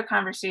other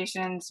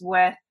conversations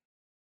with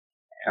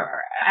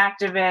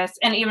activists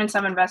and even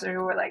some investors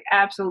who were like,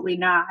 absolutely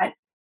not.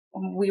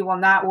 We will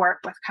not work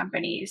with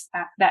companies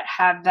that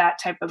have that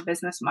type of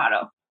business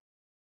model.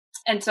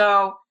 And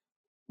so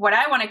what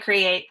I want to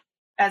create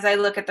as I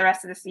look at the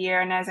rest of this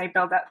year and as I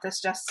build up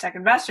this Justice Tech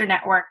Investor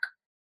Network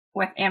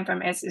with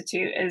AmFM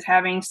Institute is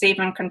having safe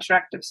and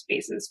constructive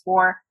spaces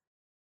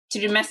to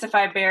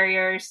demystify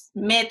barriers,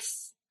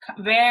 myths,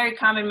 very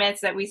common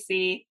myths that we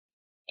see,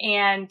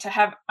 and to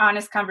have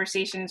honest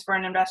conversations for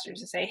an investor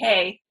to say,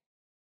 hey,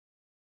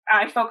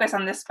 I focus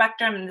on this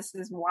spectrum and this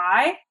is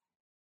why.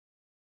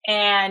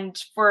 And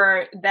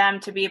for them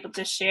to be able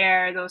to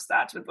share those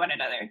thoughts with one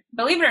another.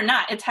 Believe it or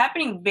not, it's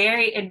happening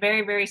in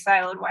very, very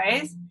siloed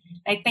ways.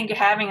 I think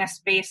having a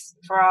space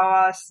for all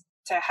of us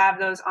to have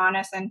those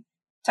honest and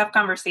tough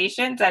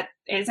conversations that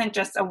isn't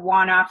just a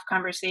one-off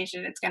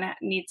conversation, it's going to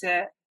need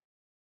to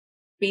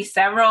be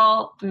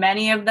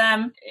many of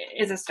them,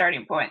 is a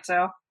starting point.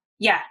 So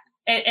yeah,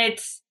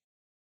 it's,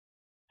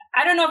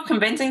 I don't know if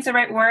convincing is the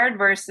right word,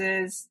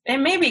 versus it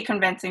may be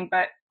convincing,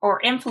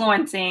 or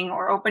influencing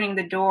or opening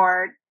the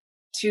door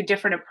to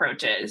different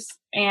approaches.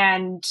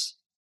 And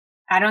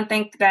I don't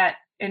think that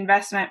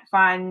investment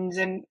funds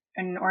and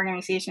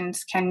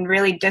organizations can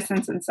really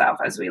distance themselves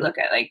as we look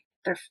at like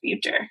the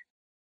future.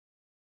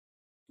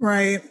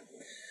 Right.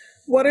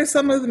 What are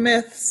some of the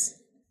myths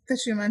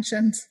that you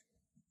mentioned?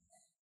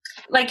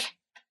 Like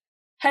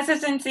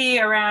hesitancy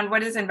around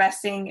what is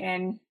investing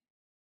in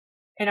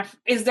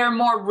is there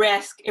more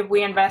risk if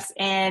we invest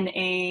in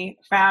a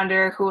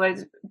founder who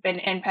has been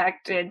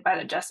impacted by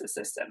the justice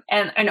system,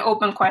 and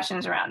open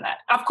questions around that.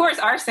 Of course,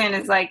 our stand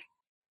is like,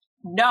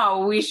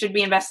 no, we should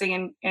be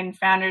investing in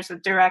founders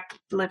with direct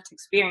lived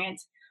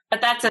experience.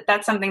 But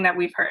that's something that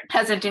we've heard.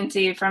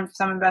 Hesitancy from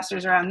some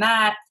investors around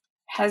that.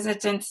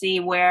 Hesitancy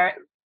where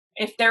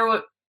if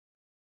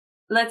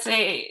let's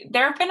say,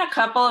 there have been a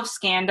couple of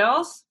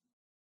scandals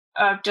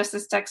of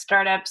justice tech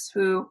startups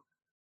who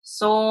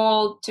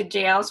sold to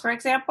jails, for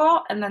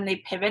example, and then they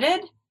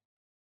pivoted.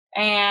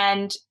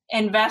 And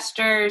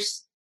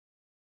investors,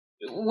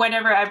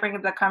 whenever I bring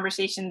up the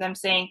conversation, them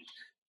saying,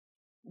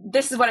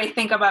 this is what I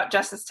think about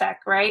justice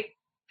tech, right?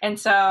 And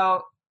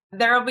so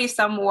there will be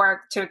some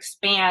work to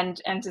expand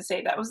and to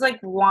say that was like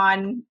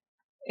one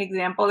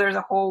example. There's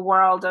a whole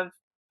world of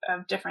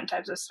different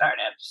types of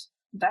startups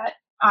that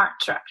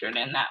aren't structured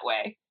in that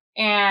way.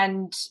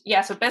 And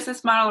yeah, so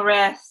business model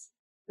risk,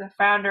 the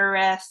founder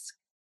risk.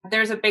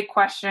 There's a big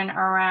question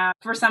around,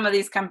 for some of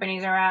these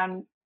companies,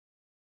 around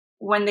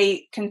when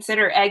they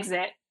consider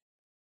exit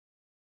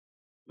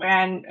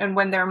and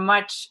when they're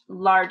much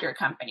larger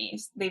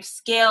companies. They've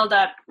scaled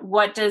up.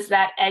 What does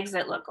that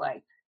exit look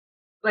like?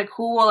 Like,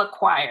 who will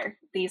acquire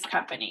these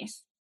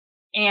companies?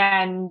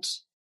 And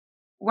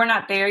we're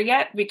not there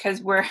yet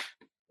because we're,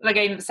 like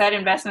I said,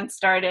 investments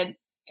started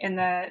in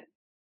the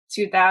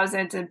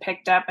 2000s and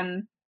picked up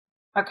in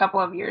a couple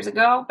of years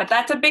ago. But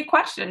that's a big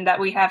question that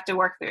we have to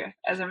work through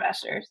as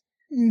investors.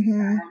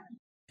 Mm-hmm.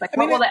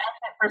 What will the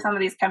exit for some of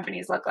these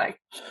companies look like?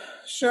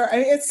 Sure. I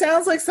mean, it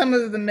sounds like some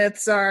of the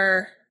myths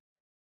are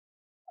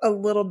a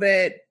little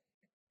bit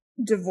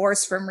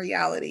divorce from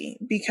reality,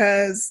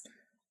 because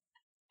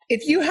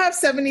if you have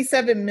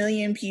 77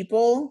 million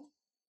people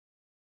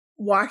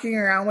walking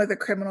around with a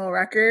criminal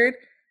record,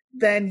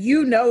 then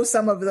you know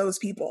some of those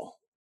people.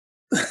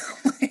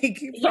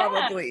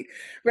 Probably,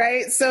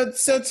 right? So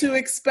to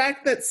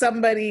expect that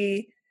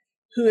somebody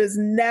who has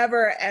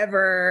never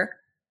ever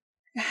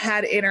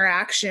had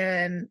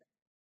interaction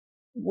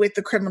with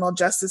the criminal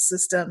justice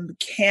system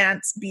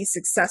can't be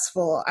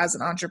successful as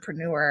an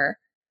entrepreneur,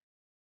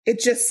 it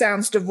just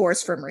sounds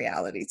divorced from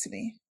reality to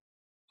me.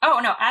 Oh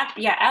no,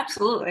 yeah,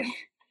 absolutely.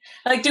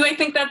 Like, do I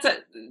think that's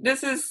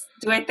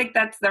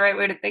the right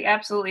way to think?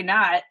 Absolutely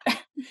not.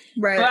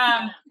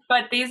 Right.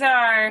 But these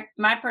are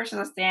my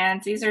personal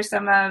stance. These are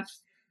some of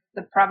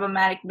the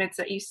problematic myths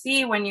that you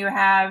see when you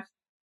have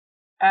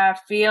a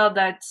field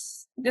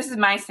this is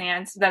my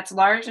stance, that's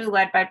largely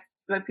led by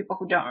people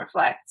who don't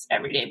reflect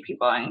everyday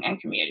people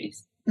and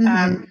communities.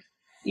 Mm-hmm.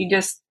 You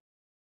just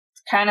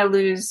kind of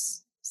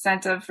lose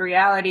sense of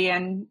reality,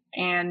 and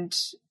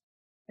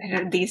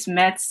these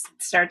myths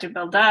start to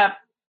build up,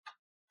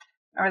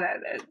 or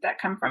that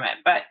come from it.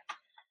 But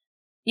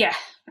yeah,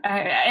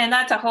 and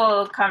that's a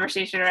whole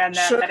conversation around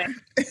that. Sure.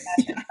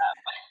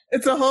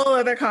 It's a whole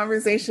other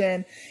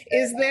conversation.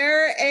 Is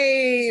there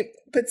a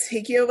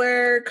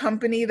particular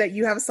company that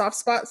you have a soft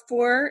spot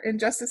for in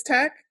Justice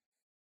Tech?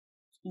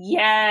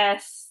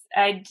 Yes,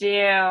 I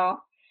do.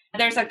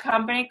 There's a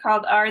company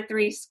called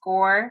R3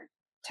 Score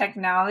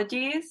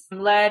Technologies,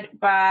 led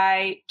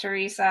by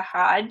Teresa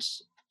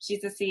Hodge.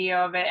 She's the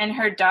CEO of it. And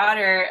her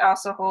daughter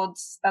also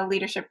holds a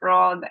leadership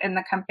role in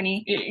the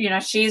company. You know,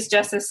 she's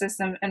justice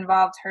system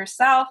involved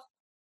herself.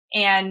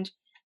 And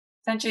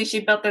essentially she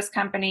built this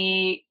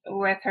company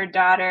with her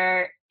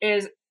daughter.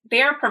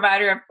 They're a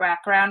provider of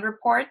background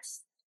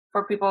reports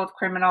for people with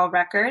criminal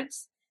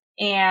records.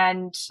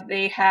 And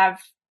they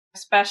have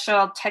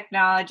special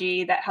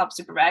technology that helps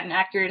to provide an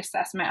accurate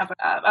assessment of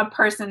a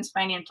person's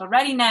financial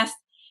readiness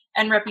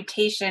and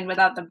reputation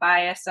without the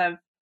bias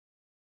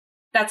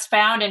that's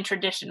found in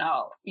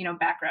traditional,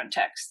 background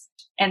checks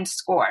and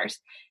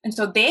scores. And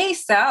so they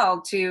sell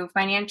to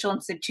financial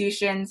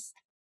institutions,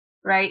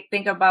 right?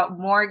 Think about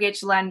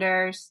mortgage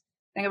lenders,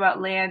 think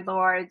about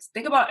landlords,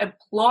 think about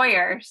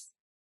employers,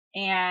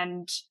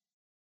 and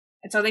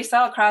so they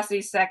sell across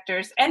these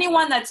sectors.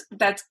 Anyone that's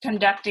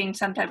conducting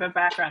some type of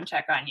background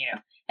check on you,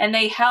 and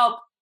they help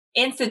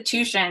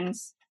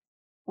institutions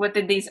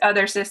within these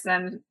other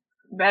systems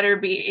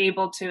better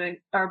able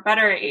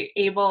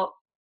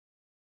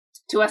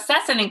to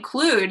assess and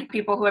include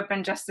people who have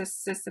been justice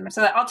system,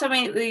 so that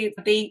ultimately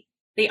they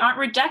aren't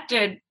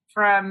rejected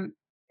from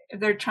if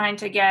they're trying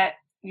to get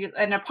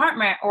an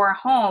apartment or a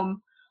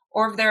home,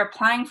 or if they're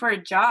applying for a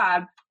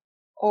job,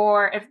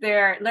 or if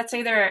let's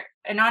say they're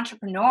an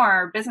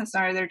entrepreneur or business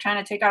owner, they're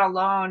trying to take out a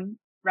loan,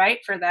 right,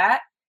 for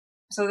that,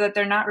 so that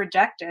they're not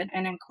rejected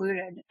and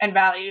included and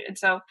valued. And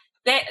so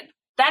that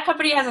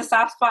company has a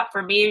soft spot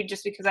for me,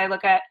 just because I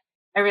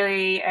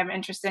really am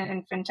interested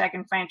in fintech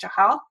and financial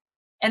health.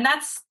 And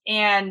I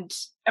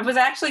was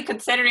actually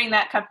considering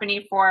that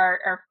company for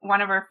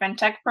one of our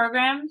fintech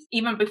programs,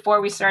 even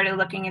before we started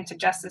looking into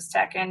Justice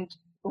Tech. And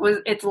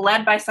it's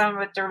led by someone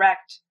with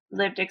direct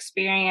lived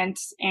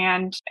experience.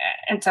 And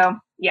so,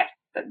 yeah,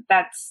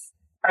 that's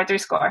R3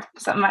 Score.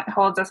 Something that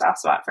holds a soft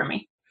spot for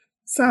me.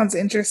 Sounds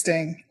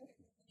interesting.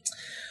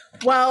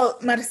 Well,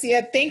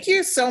 Marcia, thank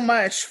you so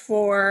much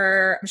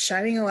for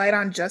shining a light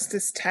on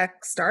Justice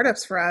Tech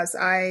startups for us.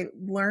 I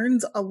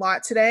learned a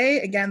lot today.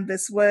 Again,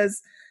 this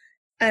was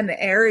an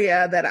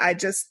area that I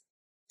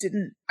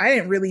didn't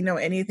really know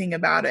anything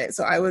about it.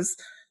 So I was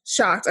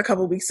shocked a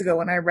couple of weeks ago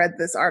when I read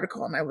this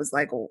article, and I was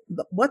like,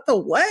 what the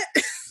what?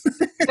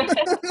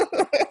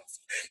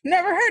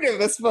 Never heard of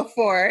this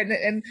before.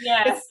 And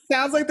yeah. It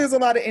sounds like there's a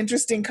lot of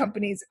interesting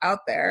companies out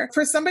there.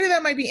 For somebody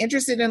that might be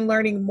interested in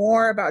learning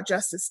more about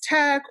Justice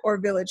Tech or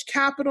Village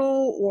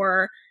Capital,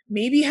 or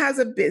maybe has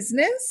a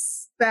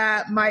business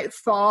that might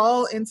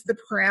fall into the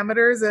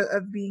parameters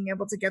of being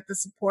able to get the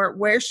support,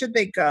 where should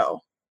they go?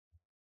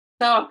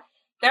 So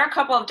there are a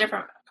couple of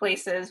different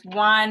places.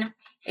 One,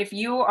 if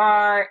you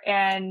are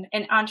an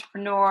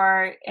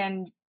entrepreneur,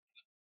 and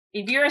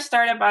if you're a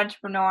startup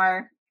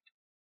entrepreneur,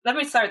 let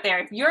me start there.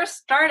 If you're a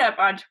startup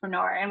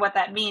entrepreneur, and what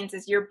that means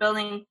is you're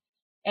building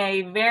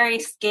a very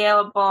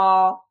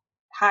scalable,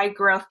 high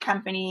growth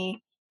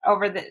company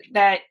over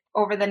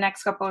the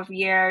next couple of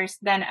years,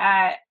 then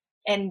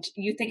and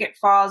you think it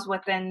falls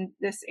within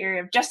this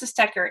area of Justice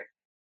Tech, or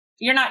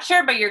you're not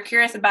sure, but you're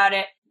curious about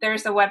it,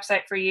 there's a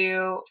website for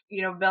you,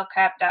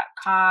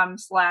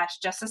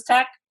 billcap.com/justice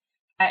tech.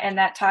 And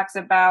that talks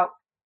about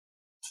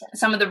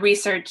some of the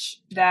research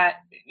that,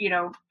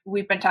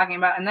 we've been talking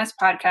about in this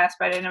podcast,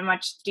 but in a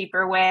much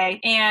deeper way.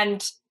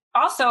 And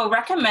also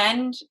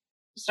recommend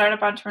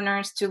startup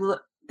entrepreneurs to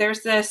look.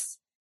 There's this,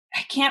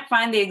 I can't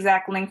find the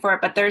exact link for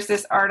it, but there's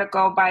this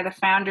article by the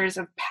founders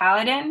of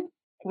Paladin,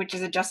 which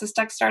is a Justice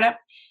Tech startup.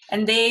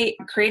 And they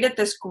created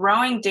this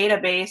growing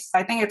database.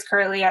 I think it's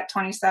currently at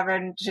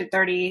 27 to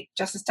 30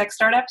 Justice Tech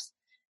startups.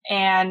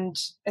 And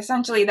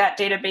essentially that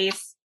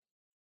database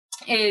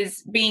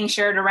is being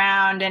shared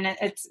around, and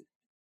it's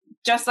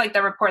just like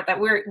the report that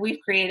we've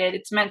created.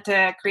 It's meant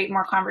to create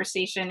more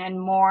conversation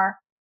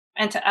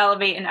and to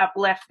elevate and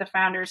uplift the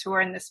founders who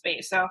are in this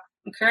space. So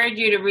encourage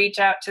you to reach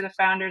out to the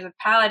founders of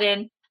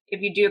Paladin.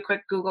 If you do a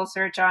quick Google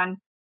search on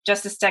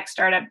Justice Tech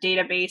Startup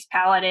Database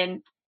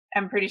Paladin,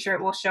 I'm pretty sure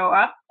it will show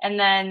up. And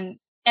then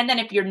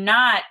if you're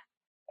not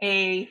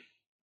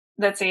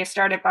let's say a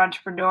startup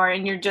entrepreneur,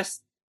 and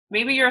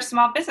maybe you're a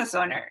small business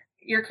owner,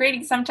 you're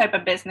creating some type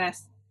of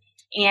business,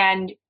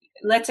 and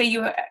let's say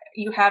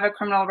you have a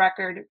criminal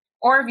record,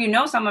 or if you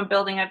know someone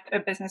building a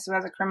business who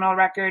has a criminal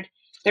record,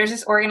 there's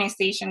this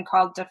organization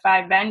called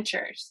Defy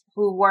Ventures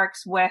who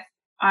works with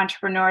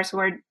entrepreneurs who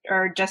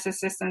are justice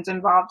systems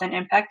involved and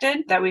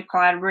impacted that we've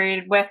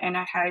collaborated with. And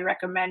I highly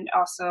recommend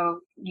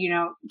also,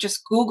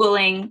 just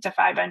Googling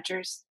Defy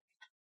Ventures.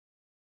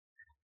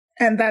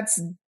 And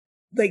that's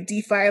like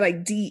DeFi,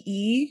 like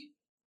DE?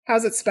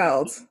 How's it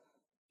spelled?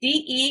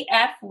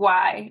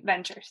 DEFY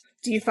Ventures.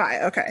 DeFi,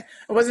 okay.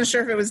 I wasn't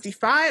sure if it was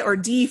DeFi or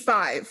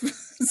D5.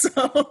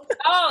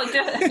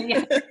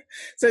 Yeah.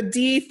 So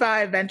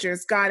DeFi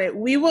Ventures, got it.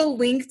 We will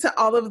link to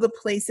all of the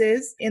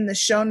places in the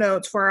show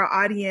notes for our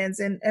audience.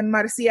 And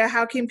Marcia,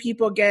 how can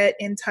people get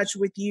in touch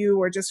with you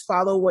or just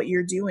follow what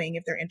you're doing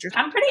if they're interested?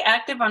 I'm pretty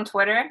active on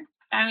Twitter.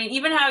 I mean,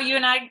 even how you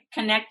and I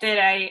connected,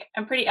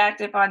 I'm pretty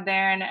active on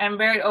there, and I'm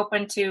very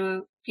open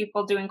to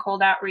people doing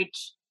cold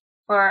outreach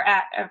for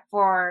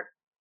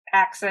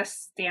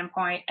access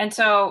standpoint. And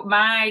so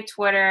my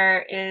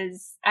Twitter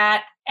is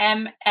at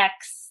MXCROSADO.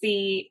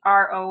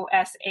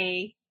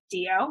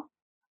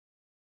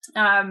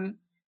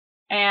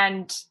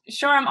 And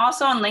sure, I'm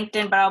also on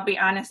LinkedIn, but I'll be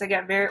honest, I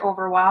get very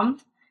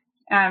overwhelmed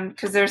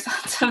because there's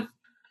lots of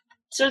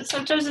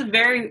sometimes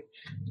very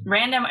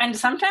random and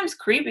sometimes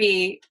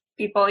creepy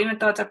people, even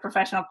though it's a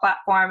professional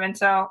platform. And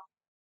so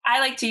I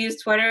like to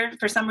use Twitter.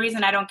 For some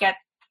reason, I don't get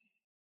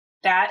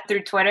that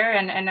through Twitter,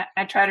 and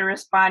I try to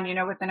respond,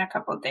 within a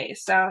couple of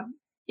days. So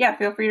yeah,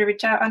 feel free to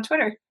reach out on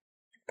Twitter.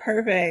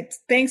 Perfect.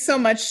 Thanks so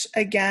much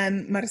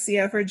again,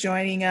 Marcia, for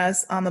joining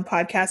us on the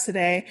podcast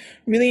today.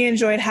 Really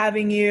enjoyed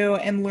having you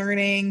and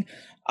learning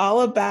all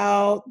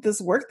about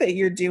this work that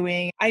you're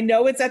doing. I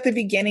know it's at the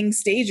beginning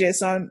stages,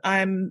 so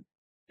I'm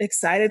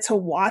excited to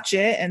watch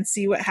it and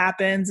see what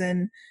happens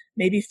and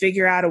maybe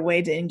figure out a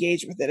way to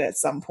engage with it at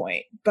some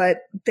point. But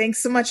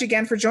thanks so much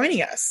again for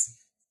joining us.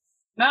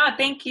 No,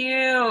 thank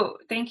you.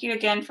 Thank you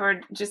again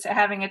for just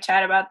having a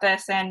chat about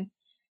this. And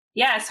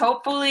yes,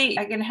 hopefully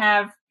I can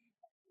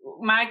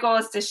my goal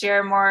is to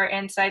share more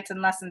insights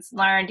and lessons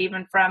learned,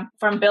 even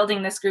from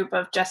building this group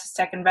of Justice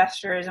Tech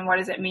investors and what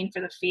does it mean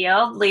for the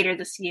field later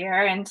this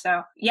year. And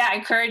so, yeah, I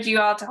encourage you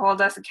all to hold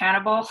us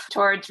accountable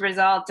towards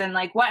results and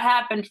like what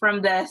happened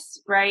from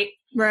this, right?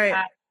 Right.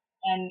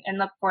 And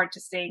look forward to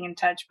staying in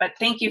touch. But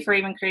thank you for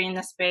even creating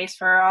this space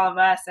for all of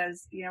us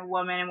as,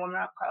 women and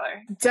women of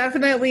color.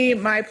 Definitely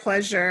my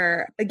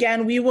pleasure.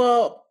 Again, we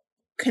will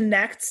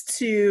connect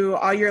to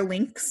all your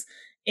links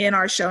in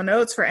our show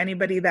notes for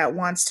anybody that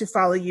wants to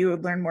follow you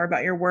and learn more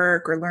about your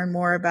work or learn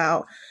more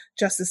about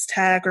Justice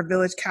Tech or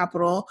Village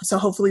Capital. So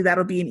hopefully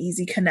that'll be an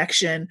easy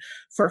connection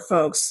for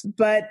folks.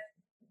 But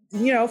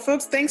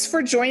folks, thanks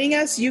for joining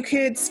us. You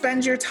could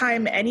spend your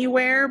time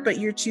anywhere, but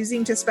you're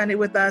choosing to spend it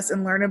with us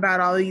and learn about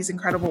all of these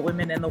incredible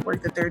women and the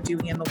work that they're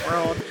doing in the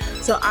world.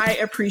 So I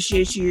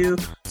appreciate you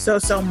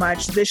so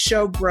much. This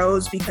show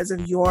grows because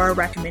of your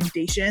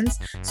recommendations.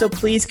 So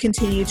please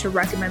continue to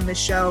recommend this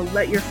show.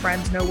 Let your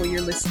friends know what you're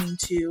listening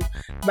to.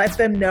 Let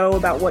them know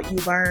about what you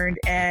learned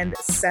and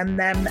send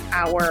them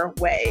our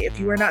way. If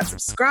you are not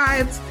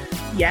subscribed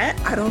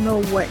yet, I don't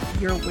know what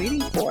you're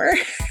waiting for.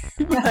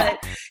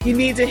 But you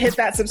need to hit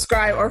that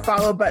subscribe or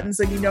follow button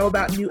so you know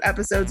about new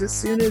episodes as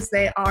soon as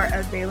they are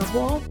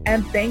available.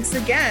 And thanks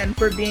again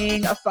for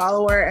being a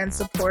follower and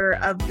supporter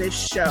of this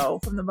show.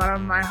 From the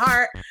bottom of my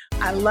heart,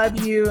 I love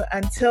you.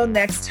 Until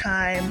next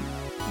time,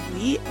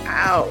 we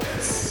out.